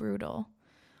 so brutal.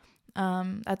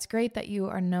 That's great that you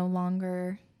are no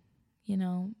longer,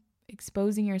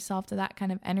 exposing yourself to that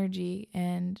kind of energy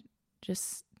and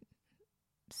just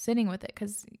sitting with it,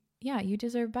 because you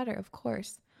deserve better, of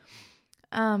course.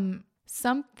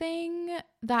 Something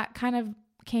that kind of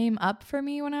came up for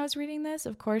me when I was reading this,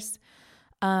 of course,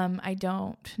 I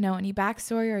don't know any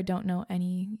backstory or don't know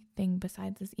anything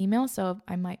besides this email, so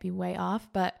I might be way off,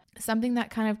 but something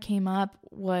that kind of came up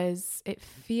was, it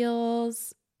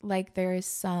feels like there is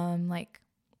some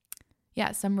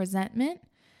some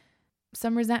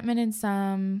resentment and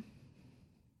some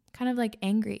kind of like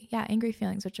angry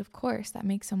feelings, which of course that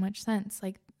makes so much sense.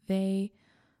 Like, they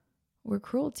were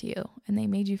cruel to you and they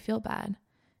made you feel bad.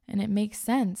 And it makes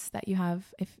sense that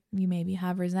if you maybe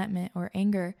have resentment or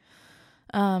anger.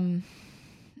 But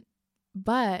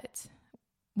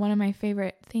one of my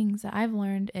favorite things that I've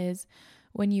learned is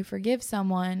when you forgive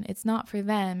someone, it's not for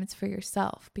them, it's for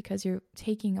yourself, because you're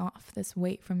taking off this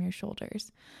weight from your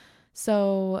shoulders.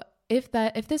 So if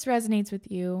this resonates with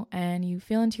you and you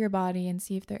feel into your body and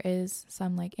see if there is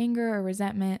some like anger or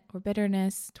resentment or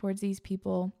bitterness towards these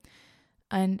people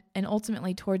and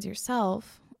ultimately towards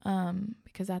yourself,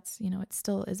 because that's, it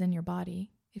still is in your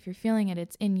body. If you're feeling it,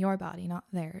 it's in your body, not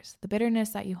theirs. The bitterness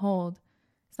that you hold,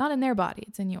 it's not in their body,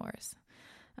 it's in yours.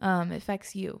 It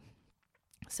affects you.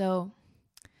 So,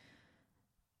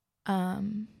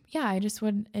 I just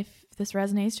would, if this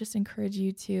resonates, just encourage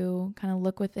you to kind of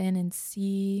look within and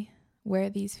see where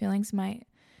these feelings might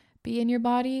be in your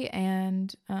body,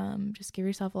 and just give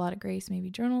yourself a lot of grace, maybe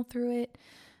journal through it.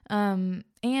 And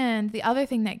the other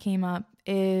thing that came up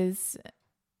is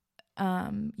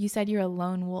you said you're a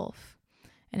lone wolf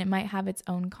and it might have its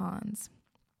own cons.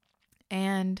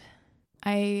 And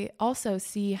I also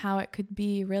see how it could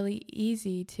be really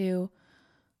easy to,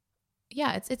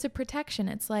 it's a protection.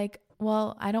 It's like,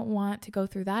 well, I don't want to go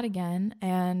through that again,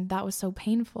 and that was so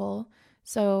painful.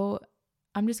 So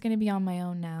I'm just going to be on my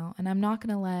own now, and I'm not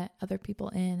going to let other people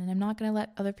in, and I'm not going to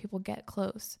let other people get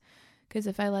close, because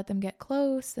if I let them get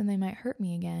close, then they might hurt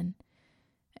me again.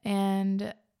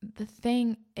 And the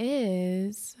thing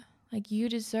is, like, you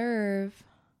deserve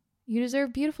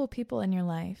beautiful people in your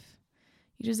life.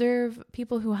 You deserve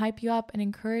people who hype you up and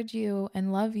encourage you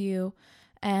and love you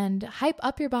and hype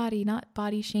up your body, not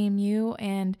body shame you,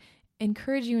 and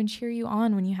encourage you and cheer you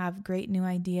on when you have great new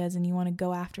ideas and you want to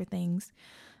go after things.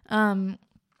 And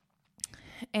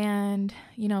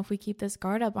if we keep this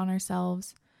guard up on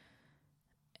ourselves,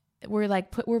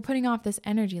 we're putting off this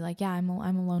energy, like, I'm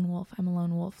a lone wolf. I'm a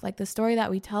lone wolf. Like, the story that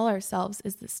we tell ourselves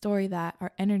is the story that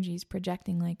our energy is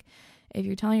projecting. Like, if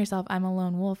you're telling yourself, I'm a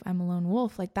lone wolf,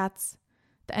 like, that's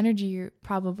the energy you're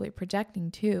probably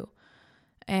projecting too.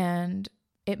 And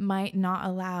it might not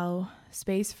allow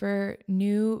space for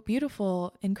new,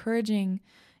 beautiful, encouraging,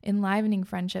 enlivening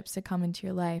friendships to come into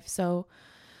your life. So,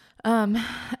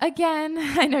 again,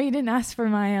 I know you didn't ask for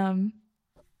my,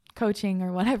 coaching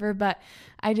or whatever, but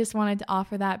I just wanted to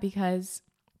offer that because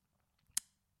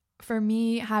for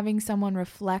me, having someone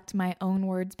reflect my own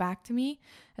words back to me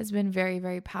has been very,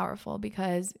 very powerful,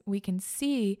 because we can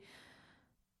see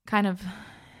kind of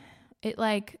it,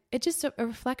 like, it's just a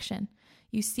reflection.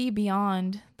 You see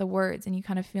beyond the words and you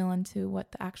kind of feel into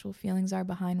what the actual feelings are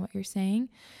behind what you're saying.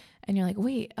 And you're like,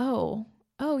 wait, oh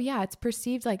yeah, it's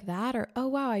perceived like that, or, oh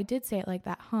wow, I did say it like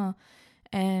that, huh?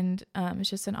 And it's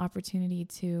just an opportunity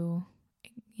to,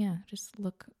 just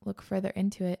look further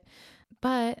into it.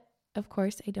 But of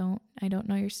course, I don't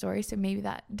know your story, so maybe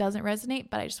that doesn't resonate.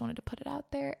 But I just wanted to put it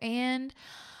out there. And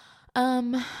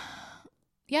the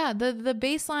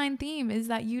baseline theme is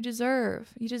that you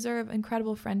deserve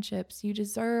incredible friendships. You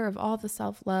deserve all the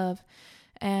self-love,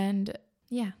 and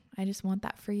I just want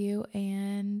that for you.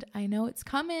 And I know it's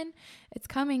coming.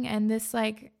 And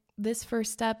this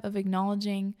first step of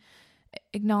acknowledging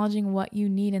acknowledging what you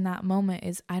need in that moment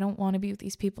is, I don't want to be with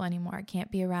these people anymore. I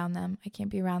can't be around them. I can't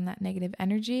be around that negative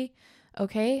energy.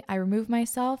 Okay, I remove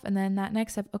myself. And then that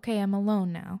next step, okay, I'm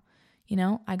alone now. You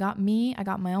know, I got me, I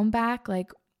got my own back.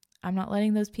 Like, I'm not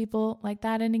letting those people like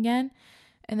that in again.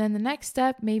 And then the next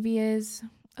step maybe is,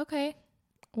 okay,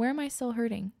 where am I still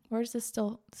hurting? Where does this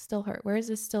still hurt? Where is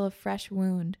this still a fresh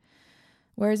wound?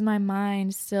 Where is my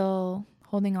mind still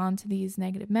holding on to these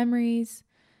negative memories?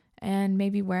 And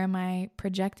maybe where am I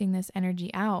projecting this energy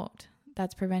out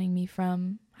that's preventing me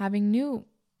from having new,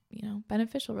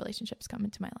 beneficial relationships come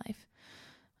into my life?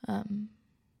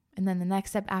 And then the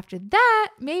next step after that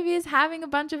maybe is having a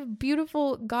bunch of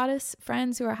beautiful goddess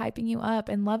friends who are hyping you up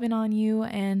and loving on you,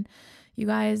 and you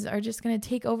guys are just going to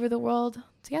take over the world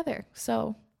together.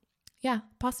 So yeah,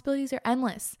 possibilities are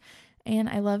endless. And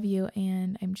I love you,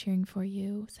 and I'm cheering for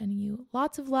you, sending you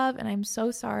lots of love. And I'm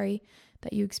so sorry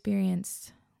that you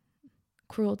experienced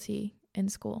cruelty in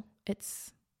school.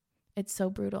 It's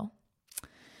so brutal.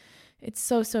 It's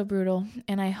so, so brutal.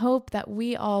 And I hope that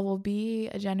we all will be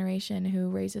a generation who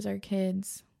raises our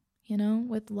kids,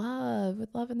 with love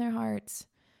in their hearts,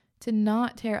 to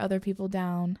not tear other people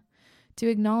down, to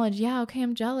acknowledge, yeah, okay,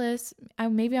 I'm jealous.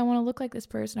 Maybe I want to look like this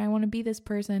person. I want to be this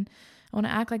person. I want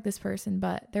to act like this person.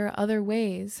 But there are other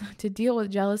ways to deal with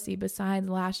jealousy besides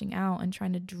lashing out and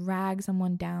trying to drag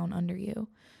someone down under you,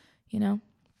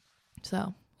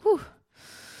 So, whew.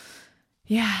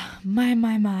 Yeah,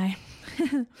 my.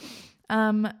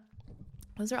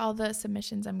 Those are all the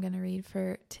submissions I'm going to read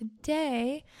for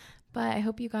today, but I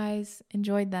hope you guys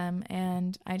enjoyed them.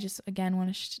 And I just, again,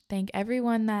 want to thank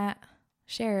everyone that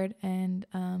shared and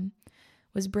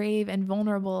was brave and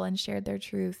vulnerable and shared their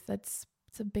truth. It's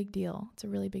a big deal. It's a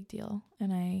really big deal.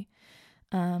 And I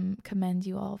commend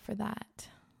you all for that.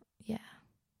 Yeah.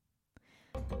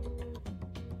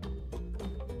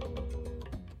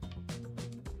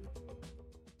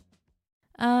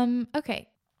 Okay.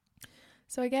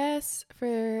 So I guess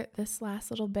for this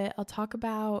last little bit, I'll talk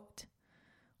about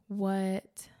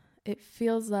what it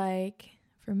feels like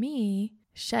for me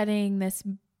shedding this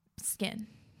skin,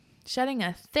 shedding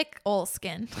a thick old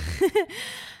skin.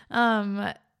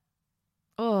 Oh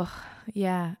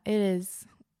yeah, it is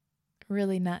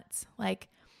really nuts. Like,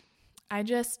 I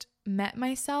just met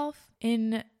myself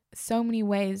in so many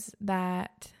ways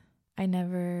that I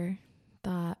never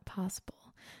thought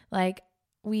possible. Like,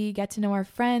 we get to know our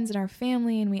friends and our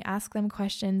family, and we ask them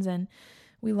questions, and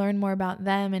we learn more about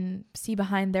them and see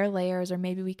behind their layers, or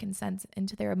maybe we can sense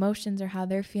into their emotions or how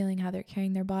they're feeling, how they're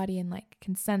carrying their body, and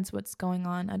can sense what's going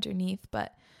on underneath.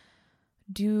 But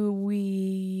do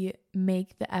we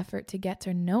make the effort to get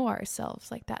to know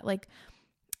ourselves like that? Like,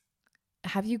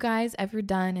 have you guys ever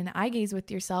done an eye gaze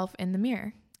with yourself in the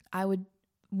mirror? I would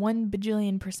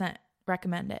 1,000,000,000%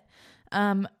 recommend it.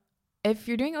 If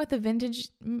you're doing it with a vintage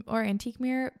or antique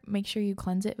mirror, make sure you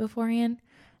cleanse it beforehand.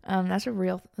 That's a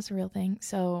real thing.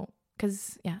 So,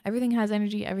 cause yeah, everything has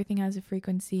energy, everything has a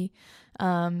frequency.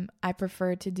 I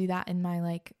prefer to do that in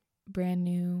my brand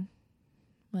new,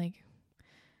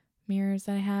 mirrors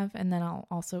that I have, and then I'll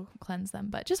also cleanse them,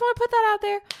 but just want to put that out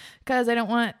there because I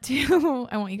want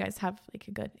you guys to have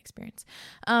a good experience.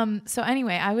 So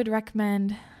anyway, I would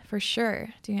recommend for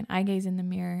sure doing an eye gaze in the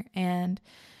mirror. And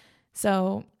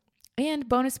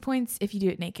bonus points if you do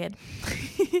it naked.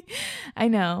 I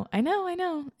know.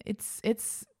 It's a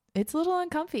little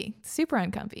uncomfy, super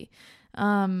uncomfy.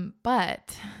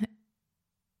 But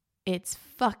it's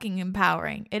fucking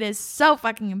empowering. It is so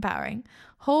fucking empowering.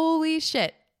 Holy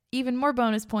shit. Even more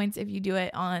bonus points if you do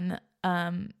it on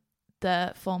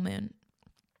the full moon.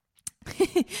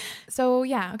 So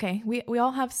yeah, okay. We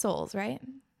all have souls, right?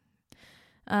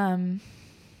 And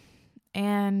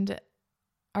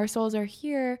our souls are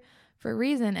here for a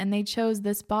reason, and they chose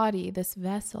this body, this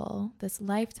vessel, this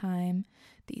lifetime,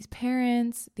 these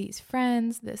parents, these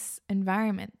friends, this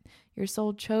environment. Your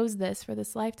soul chose this for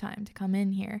this lifetime to come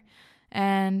in here.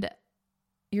 And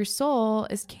your soul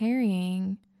is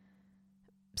carrying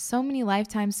so many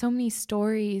lifetimes, so many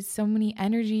stories, so many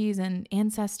energies and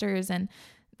ancestors, and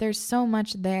there's so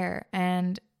much there.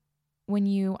 And when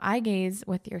you eye gaze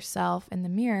with yourself in the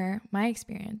mirror, my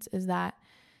experience is that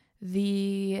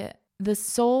the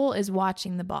soul is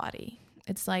watching the body.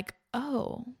 It's like,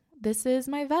 oh, this is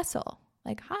my vessel.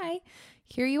 Hi,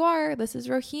 here you are. This is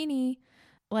Rohini.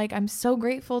 I'm so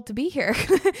grateful to be here.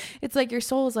 It's your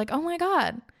soul is oh my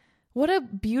God, what a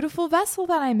beautiful vessel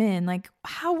that I'm in.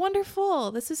 How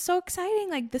wonderful. This is so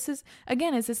exciting. This is,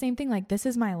 again, it's the same thing. This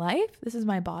is my life. This is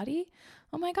my body.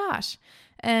 Oh my gosh.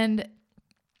 And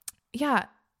yeah,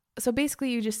 so basically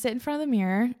you just sit in front of the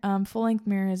mirror. Full length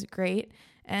mirror is great.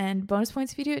 And bonus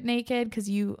points if you do it naked, because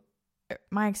you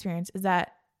my experience is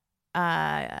that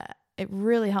it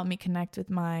really helped me connect with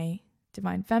my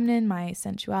divine feminine, my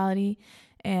sensuality,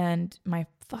 and my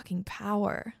fucking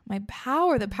power. The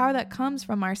power that comes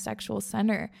from our sexual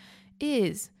center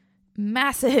is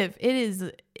massive.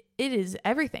 It is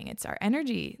everything. It's our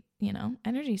energy,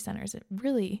 energy centers. It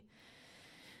really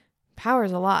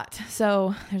powers a lot.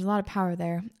 So there's a lot of power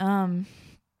there.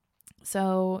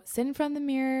 So sit in front of the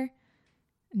mirror,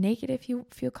 naked if you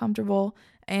feel comfortable,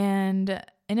 and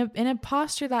in a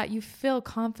posture that you feel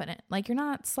confident. Like you're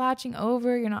not slouching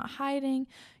over, you're not hiding,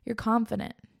 you're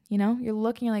confident. You're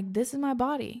looking like, this is my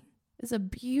body. This is a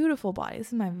beautiful body. This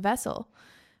is my vessel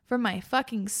for my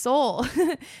fucking soul.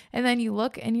 And then you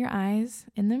look in your eyes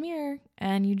in the mirror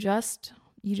and you just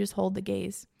hold the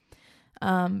gaze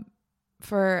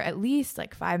for at least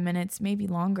like 5 minutes, maybe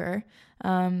longer.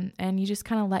 And you just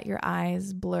kind of let your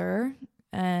eyes blur,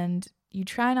 and you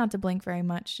try not to blink very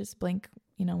much. Just blink,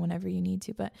 whenever you need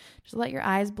to, but just let your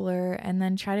eyes blur, and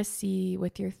then try to see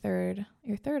with your third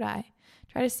eye.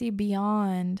 Try to see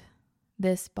beyond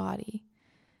this body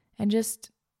and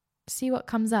just see what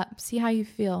comes up. See how you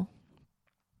feel.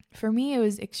 For me, it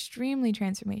was extremely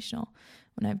transformational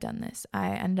when I've done this.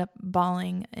 I ended up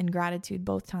bawling in gratitude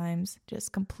both times,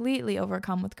 just completely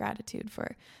overcome with gratitude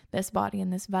for this body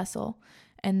and this vessel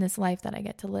and this life that I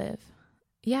get to live.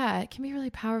 Yeah, it can be really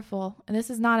powerful. And this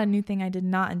is not a new thing. I did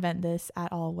not invent this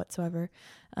at all whatsoever.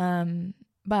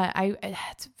 But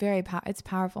it's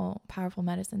powerful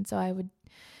medicine. So I would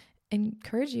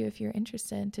encourage you, if you're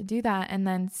interested, to do that, and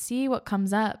then see what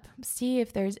comes up. See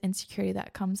if there's insecurity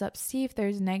that comes up. See if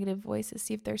there's negative voices.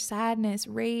 See if there's sadness,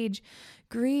 rage,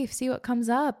 grief. See what comes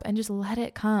up, and just let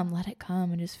it come,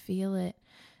 and just feel it.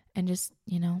 And just,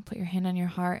 put your hand on your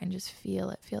heart and just feel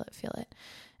it.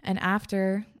 And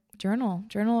after, journal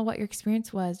what your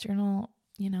experience was. Journal,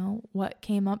 what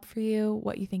came up for you,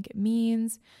 what you think it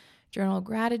means. Journal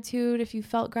gratitude if you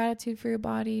felt gratitude for your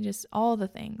body, just all the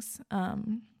things.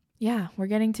 We're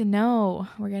getting to know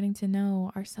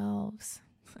ourselves.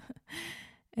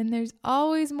 And there's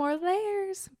always more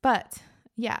layers. But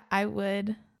yeah, I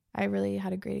really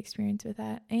had a great experience with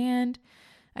that. And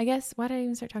I guess, why did I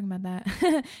even start talking about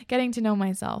that? Getting to know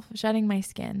myself, shedding my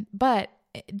skin. But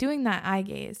doing that eye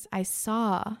gaze, I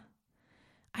saw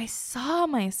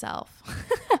myself.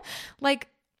 Like,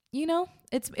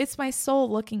 it's my soul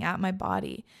looking at my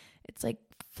body. It's like,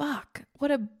 fuck,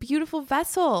 what a beautiful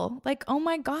vessel. Like, oh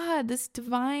my God, this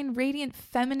divine, radiant,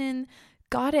 feminine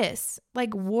goddess,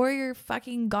 like warrior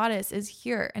fucking goddess is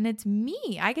here. And it's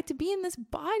me. I get to be in this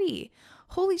body.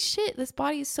 Holy shit, this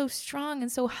body is so strong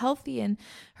and so healthy. And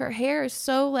her hair is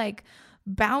so like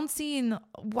bouncy and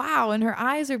wow. And her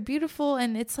eyes are beautiful.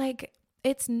 And it's like,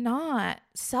 it's not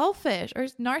selfish or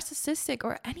narcissistic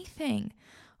or anything.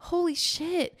 Holy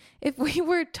shit. If we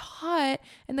were taught,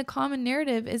 and the common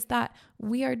narrative is that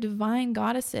we are divine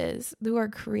goddesses who are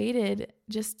created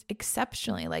just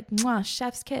exceptionally, like mwah,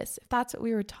 chef's kiss. If that's what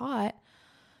we were taught,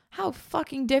 how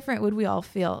fucking different would we all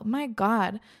feel? My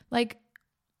God, like,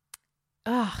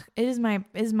 it is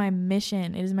my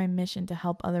mission. It is my mission to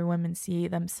help other women see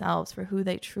themselves for who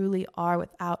they truly are,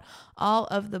 without all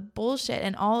of the bullshit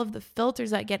and all of the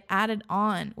filters that get added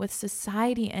on with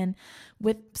society and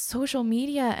with social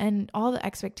media and all the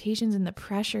expectations and the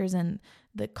pressures and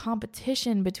the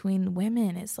competition between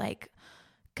women. Is like,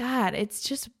 God, it's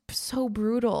just so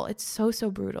brutal. It's so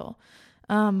brutal.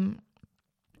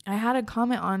 I had a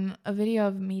comment on a video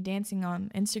of me dancing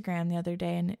on Instagram the other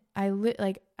day, and I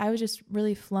was just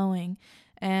really flowing.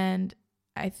 And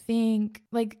I think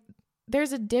like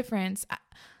there's a difference.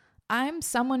 I'm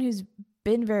someone who's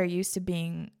been very used to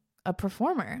being a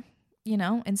performer,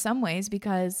 in some ways,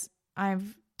 because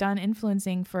I've done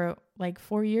influencing for like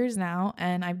 4 years now,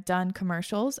 and I've done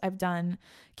commercials, I've done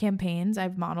campaigns,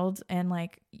 I've modeled, and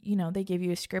like, they give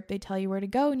you a script, they tell you where to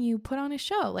go, and you put on a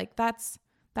show. Like that's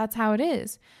how it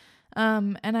is.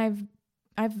 And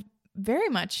I've very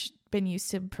much been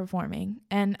used to performing,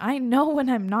 and I know when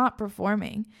I'm not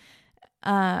performing.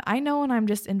 I know when I'm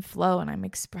just in flow and I'm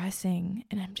expressing,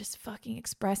 and I'm just fucking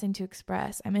expressing to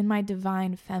express. I'm in my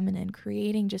divine feminine,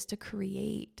 creating just to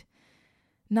create,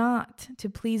 not to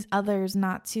please others,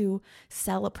 not to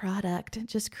sell a product,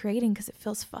 just creating because it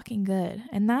feels fucking good.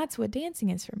 And that's what dancing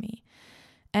is for me.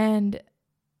 And,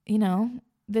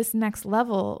 this next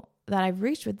level that I've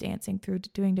reached with dancing through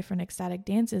doing different ecstatic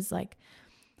dances, like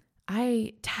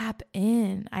I tap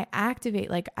in, I activate,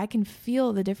 like I can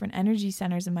feel the different energy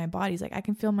centers in my bodies. Like I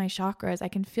can feel my chakras. I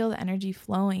can feel the energy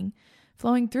flowing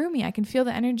through me. I can feel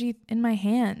the energy in my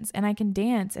hands, and I can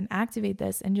dance and activate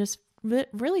this and just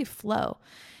really flow.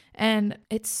 And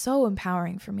it's so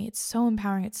empowering for me. It's so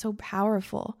empowering. It's so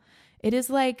powerful. It is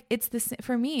like,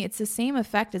 for me, it's the same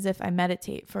effect as if I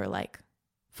meditate for like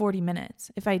 40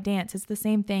 minutes. If I dance, it's the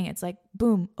same thing. It's like,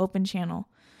 boom, open channel.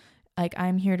 Like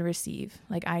I'm here to receive.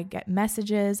 Like I get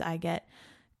messages, I get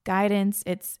guidance.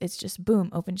 It's just boom,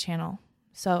 open channel.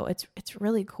 So it's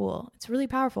really cool. It's really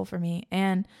powerful for me.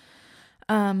 And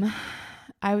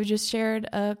I just shared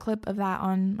a clip of that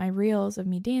on my reels of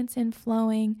me dancing,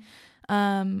 flowing,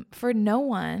 for no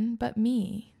one but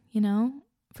me,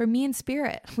 for me and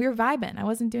spirit. We were vibing. I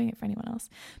wasn't doing it for anyone else.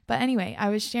 But anyway, I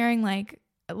was sharing like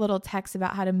a little text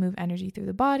about how to move energy through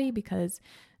the body, because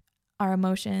our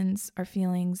emotions, our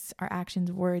feelings, our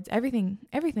actions, words, everything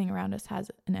around us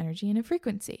has an energy and a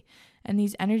frequency. And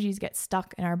these energies get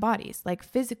stuck in our bodies, like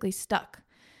physically stuck.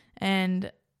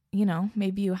 And,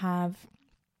 maybe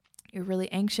you're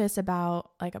really anxious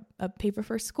about like a paper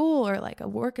for school or like a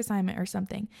work assignment or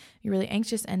something. You're really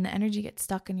anxious and the energy gets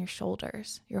stuck in your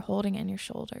shoulders. You're holding it in your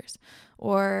shoulders.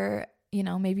 Or,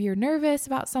 maybe you're nervous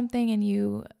about something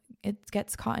and it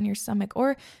gets caught in your stomach,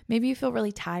 or maybe you feel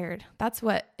really tired. That's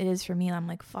what it is for me. I'm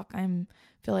like, fuck,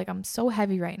 feel like I'm so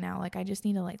heavy right now. Like I just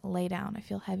need to like lay down. I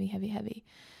feel heavy, heavy, heavy.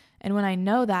 And when I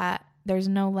know that, there's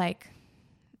no like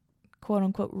quote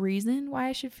unquote reason why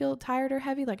I should feel tired or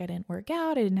heavy. Like I didn't work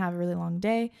out. I didn't have a really long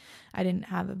day. I didn't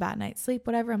have a bad night's sleep,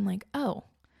 whatever. I'm like, oh,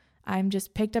 I'm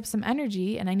just picked up some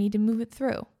energy and I need to move it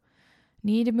through.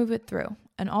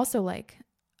 And also like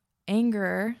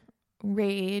anger,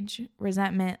 rage,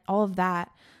 resentment, all of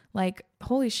that. Like,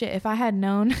 holy shit, if I had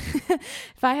known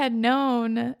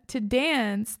to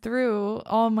dance through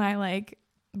all my like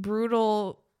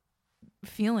brutal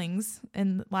feelings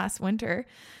in last winter,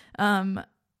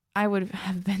 I would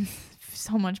have been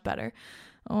so much better.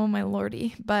 Oh my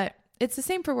lordy. But it's the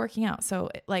same for working out. So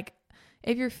like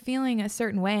if you're feeling a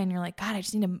certain way and you're like, God, I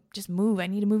just need to just move. I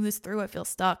need to move this through. I feel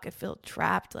stuck. I feel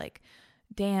trapped. Like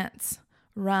dance,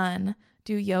 run,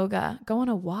 do yoga, go on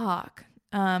a walk,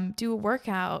 do a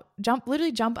workout,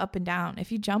 literally jump up and down.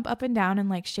 If you jump up and down and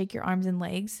like shake your arms and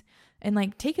legs and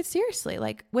like take it seriously,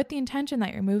 like with the intention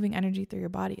that you're moving energy through your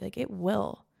body, like you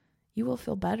will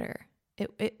feel better.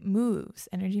 It moves,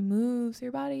 energy moves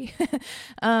your body.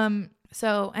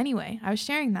 So anyway, I was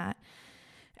sharing that.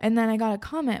 And then I got a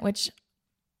comment, which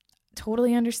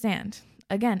totally understand.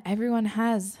 Again, everyone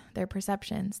has their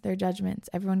perceptions, their judgments.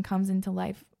 Everyone comes into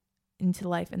life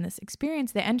in this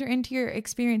experience. They enter into your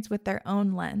experience with their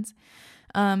own lens.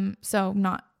 So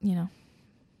not,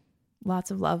 lots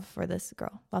of love for this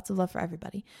girl, lots of love for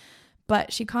everybody.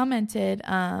 But she commented,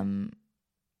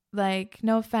 like,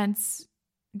 no offense,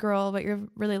 girl, but you're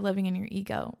really living in your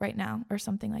ego right now, or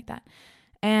something like that.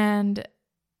 And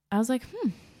I was like,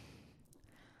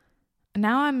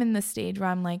 now I'm in the stage where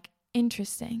I'm like,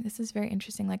 interesting. This is very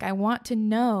interesting. Like, I want to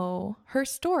know her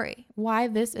story, why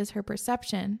this is her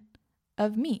perception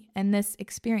of me and this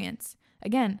experience.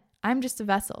 Again, I'm just a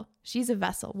vessel. She's a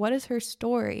vessel. What is her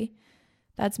story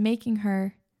that's making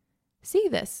her see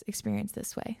this experience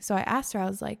this way? So I asked her, I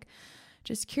was like,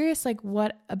 just curious, like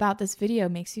what about this video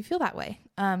makes you feel that way?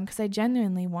 Because I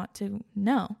genuinely want to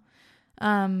know.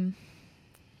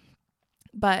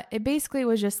 But it basically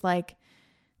was just like,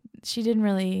 she didn't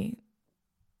really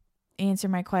answer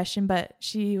my question, but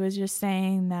she was just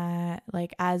saying that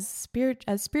like as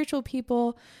spiritual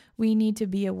people, we need to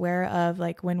be aware of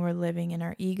like when we're living in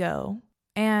our ego.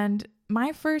 And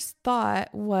my first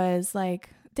thought was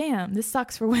like, damn, this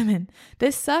sucks for women.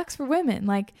 This sucks for women.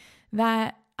 Like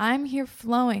that I'm here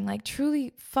flowing, like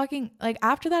truly fucking, like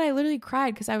after that, I literally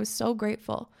cried because I was so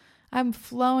grateful. I'm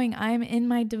flowing. I'm in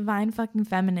my divine fucking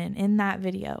feminine in that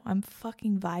video. I'm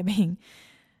fucking vibing.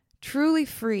 Truly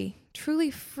free.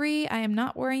 I am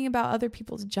not worrying about other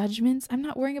people's judgments. I'm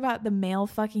not worrying about the male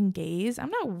fucking gaze. I'm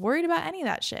not worried about any of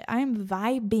that shit. I am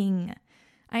vibing.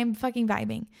 I am fucking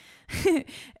vibing.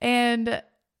 And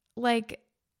like,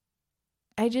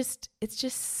 it just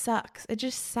sucks. It's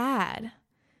just sad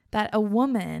that a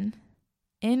woman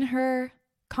in her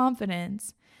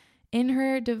confidence, in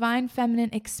her divine feminine,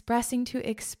 expressing to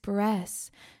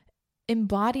express,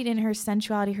 embodied in her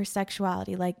sensuality, her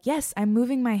sexuality, like, yes, I'm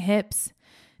moving my hips.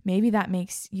 Maybe that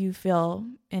makes you feel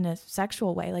in a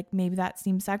sexual way. Like maybe that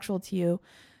seems sexual to you.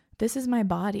 This is my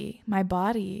body. My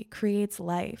body creates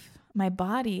life. My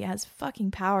body has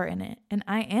fucking power in it. And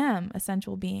I am a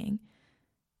sensual being.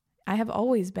 I have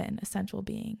always been a sensual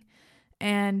being.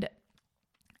 And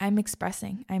I'm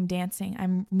expressing, I'm dancing,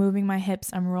 I'm moving my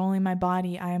hips, I'm rolling my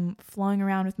body, I'm flowing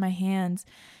around with my hands.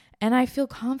 And I feel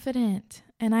confident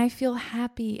and I feel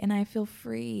happy and I feel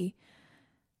free.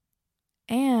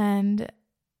 And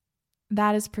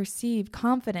that is perceived,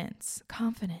 confidence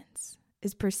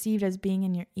is perceived as being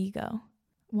in your ego.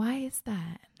 Why is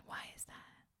that?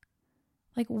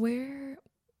 Like where,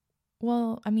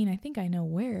 well, I mean, I think I know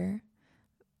where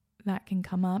that can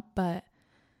come up, but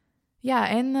yeah,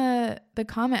 and the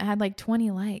comment had like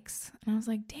 20 likes, and I was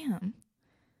like, damn,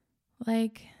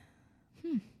 like,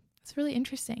 it's really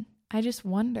interesting. I just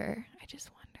wonder,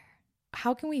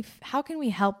 how can we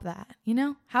help that? You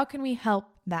know, how can we help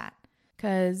that?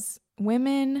 Because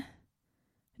women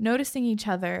noticing each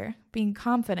other, being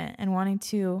confident and wanting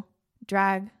to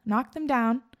knock them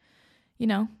down, you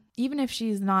know, even if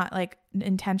she's not like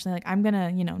intentionally, like I'm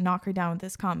gonna, you know, knock her down with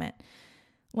this comment.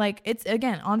 Like it's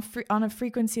again on a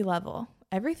frequency level.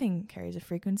 Everything carries a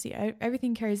frequency.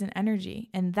 Everything carries an energy,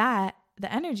 and that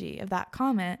the energy of that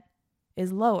comment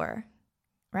is lower,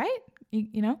 right?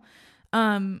 You know,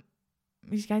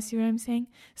 you guys see what I'm saying?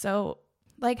 So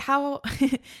like how,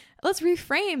 let's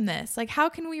reframe this. Like how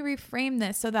can we reframe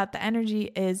this so that the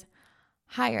energy is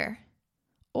higher?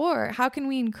 Or how can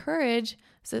we encourage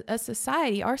our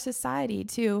society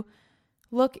to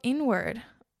look inward?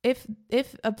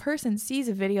 If a person sees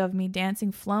a video of me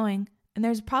dancing, flowing, and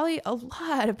there's probably a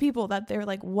lot of people that they're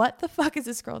like, what the fuck is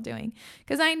this girl doing?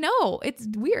 Because I know it's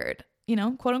weird, you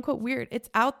know, quote unquote weird. It's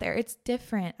out there. It's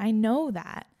different. I know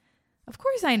that. Of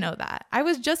course I know that. I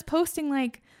was just posting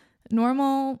like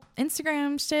normal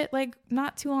Instagram shit like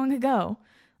not too long ago.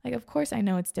 Like, of course I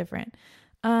know it's different.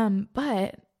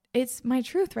 But it's my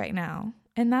truth right now.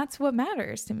 And that's what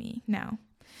matters to me now.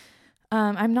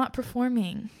 I'm not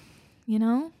performing, you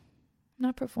know, I'm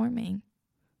not performing,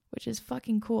 which is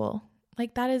fucking cool.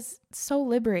 Like that is so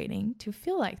liberating to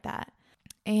feel like that.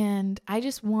 And I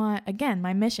just want, again,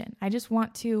 my mission, I just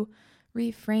want to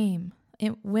reframe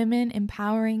women,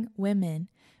 empowering women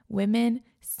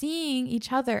seeing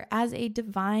each other as a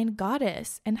divine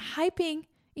goddess and hyping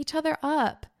each other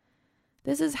up.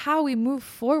 This is how we move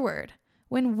forward.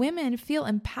 When women feel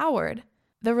empowered,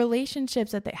 the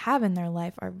relationships that they have in their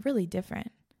life are really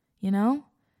different, you know?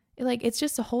 Like it's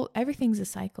just everything's a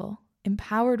cycle.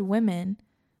 Empowered women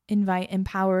invite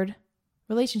empowered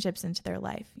relationships into their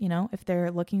life, you know? If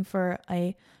they're looking for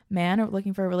a man or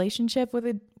looking for a relationship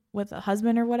with a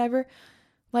husband or whatever,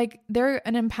 like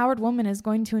an empowered woman is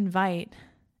going to invite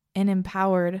an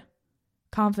empowered,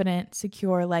 confident,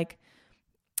 secure, like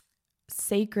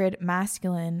sacred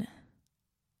masculine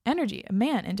energy, a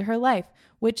man into her life,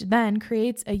 which then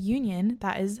creates a union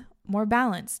that is more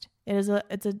balanced. It's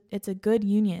a good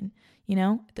union, you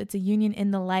know, it's a union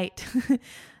in the light.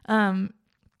 And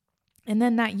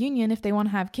then that union, if they want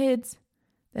to have kids,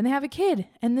 then they have a kid.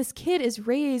 And this kid is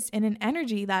raised in an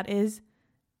energy that is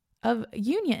of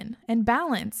union and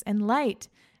balance and light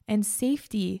and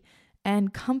safety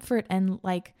and comfort and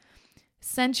like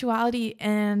sensuality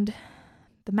and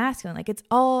the masculine. Like it's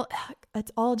all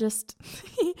just,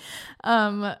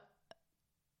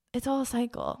 it's all a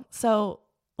cycle. So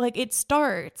like it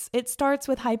starts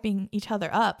with hyping each other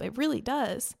up. It really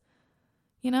does,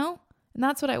 you know? And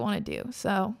that's what I want to do.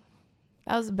 So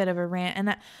that was a bit of a rant. And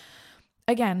that,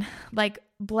 again, like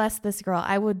bless this girl.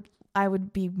 I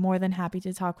would be more than happy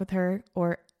to talk with her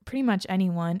or pretty much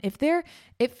anyone. If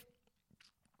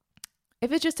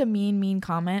it's just a mean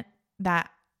comment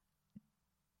that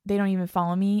they don't even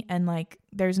follow me and like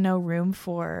there's no room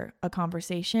for a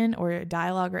conversation or a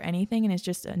dialogue or anything, and it's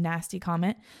just a nasty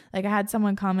comment. Like I had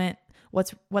someone comment,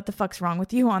 what the fuck's wrong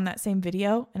with you on that same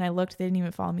video, and I looked, they didn't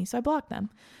even follow me, so I blocked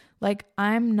them. Like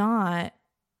I'm not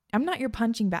your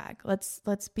punching bag. Let's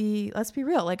be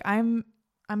real. Like I'm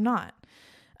not.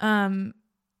 And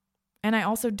I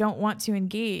also don't want to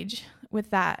engage with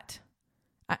that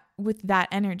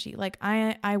energy. Like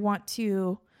I want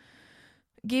to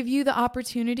give you the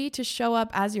opportunity to show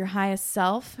up as your highest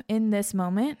self in this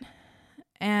moment.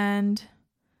 And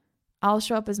I'll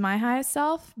show up as my highest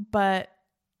self, but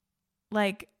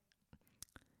like,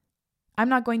 I'm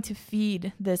not going to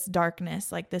feed this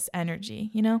darkness, like this energy,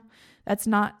 you know, that's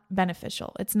not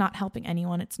beneficial. It's not helping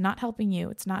anyone. It's not helping you.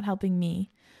 It's not helping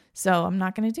me. So I'm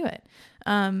not going to do it.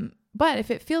 But if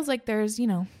it feels like there's, you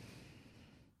know,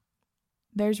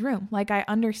 there's room, like I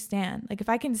understand, like if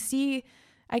I can see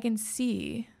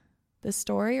the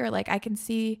story, or like I can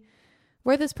see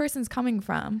where this person's coming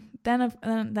from, then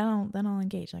I'll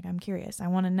engage. Like I'm curious. I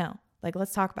want to know, like,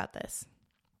 let's talk about this.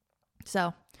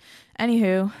 So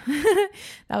anywho,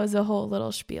 that was a whole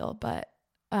little spiel, but,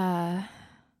 yeah,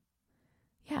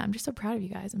 I'm just so proud of you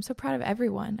guys. I'm so proud of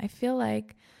everyone. I feel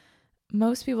like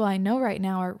most people I know right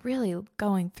now are really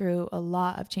going through a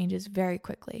lot of changes very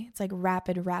quickly. It's like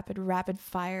rapid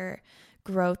fire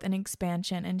growth and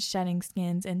expansion and shedding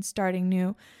skins and starting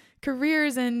new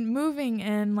careers and moving,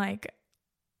 and like,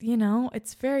 you know,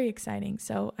 it's very exciting.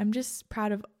 So I'm just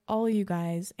proud of all of you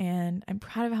guys, and I'm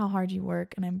proud of how hard you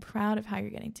work, and I'm proud of how you're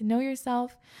getting to know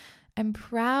yourself. I'm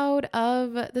proud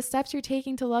of the steps you're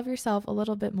taking to love yourself a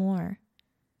little bit more.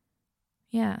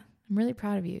 Yeah, I'm really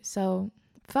proud of you. So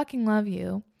fucking love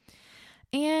you.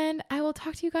 And I will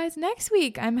talk to you guys next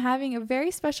week. I'm having a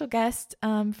very special guest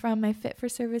from my Fit for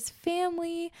Service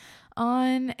family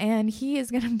on, and he is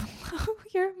going to blow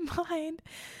your mind.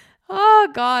 Oh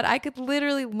God, I could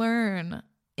literally learn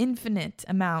infinite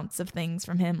amounts of things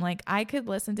from him. Like I could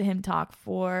listen to him talk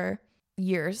for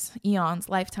years, eons,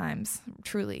 lifetimes.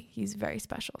 Truly, he's very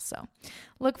special. So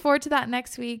look forward to that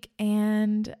next week.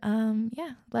 And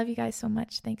yeah, love you guys so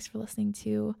much. Thanks for listening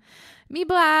to me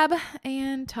blab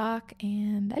and talk.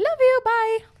 And I love you.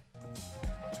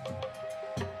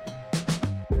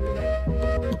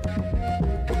 Bye.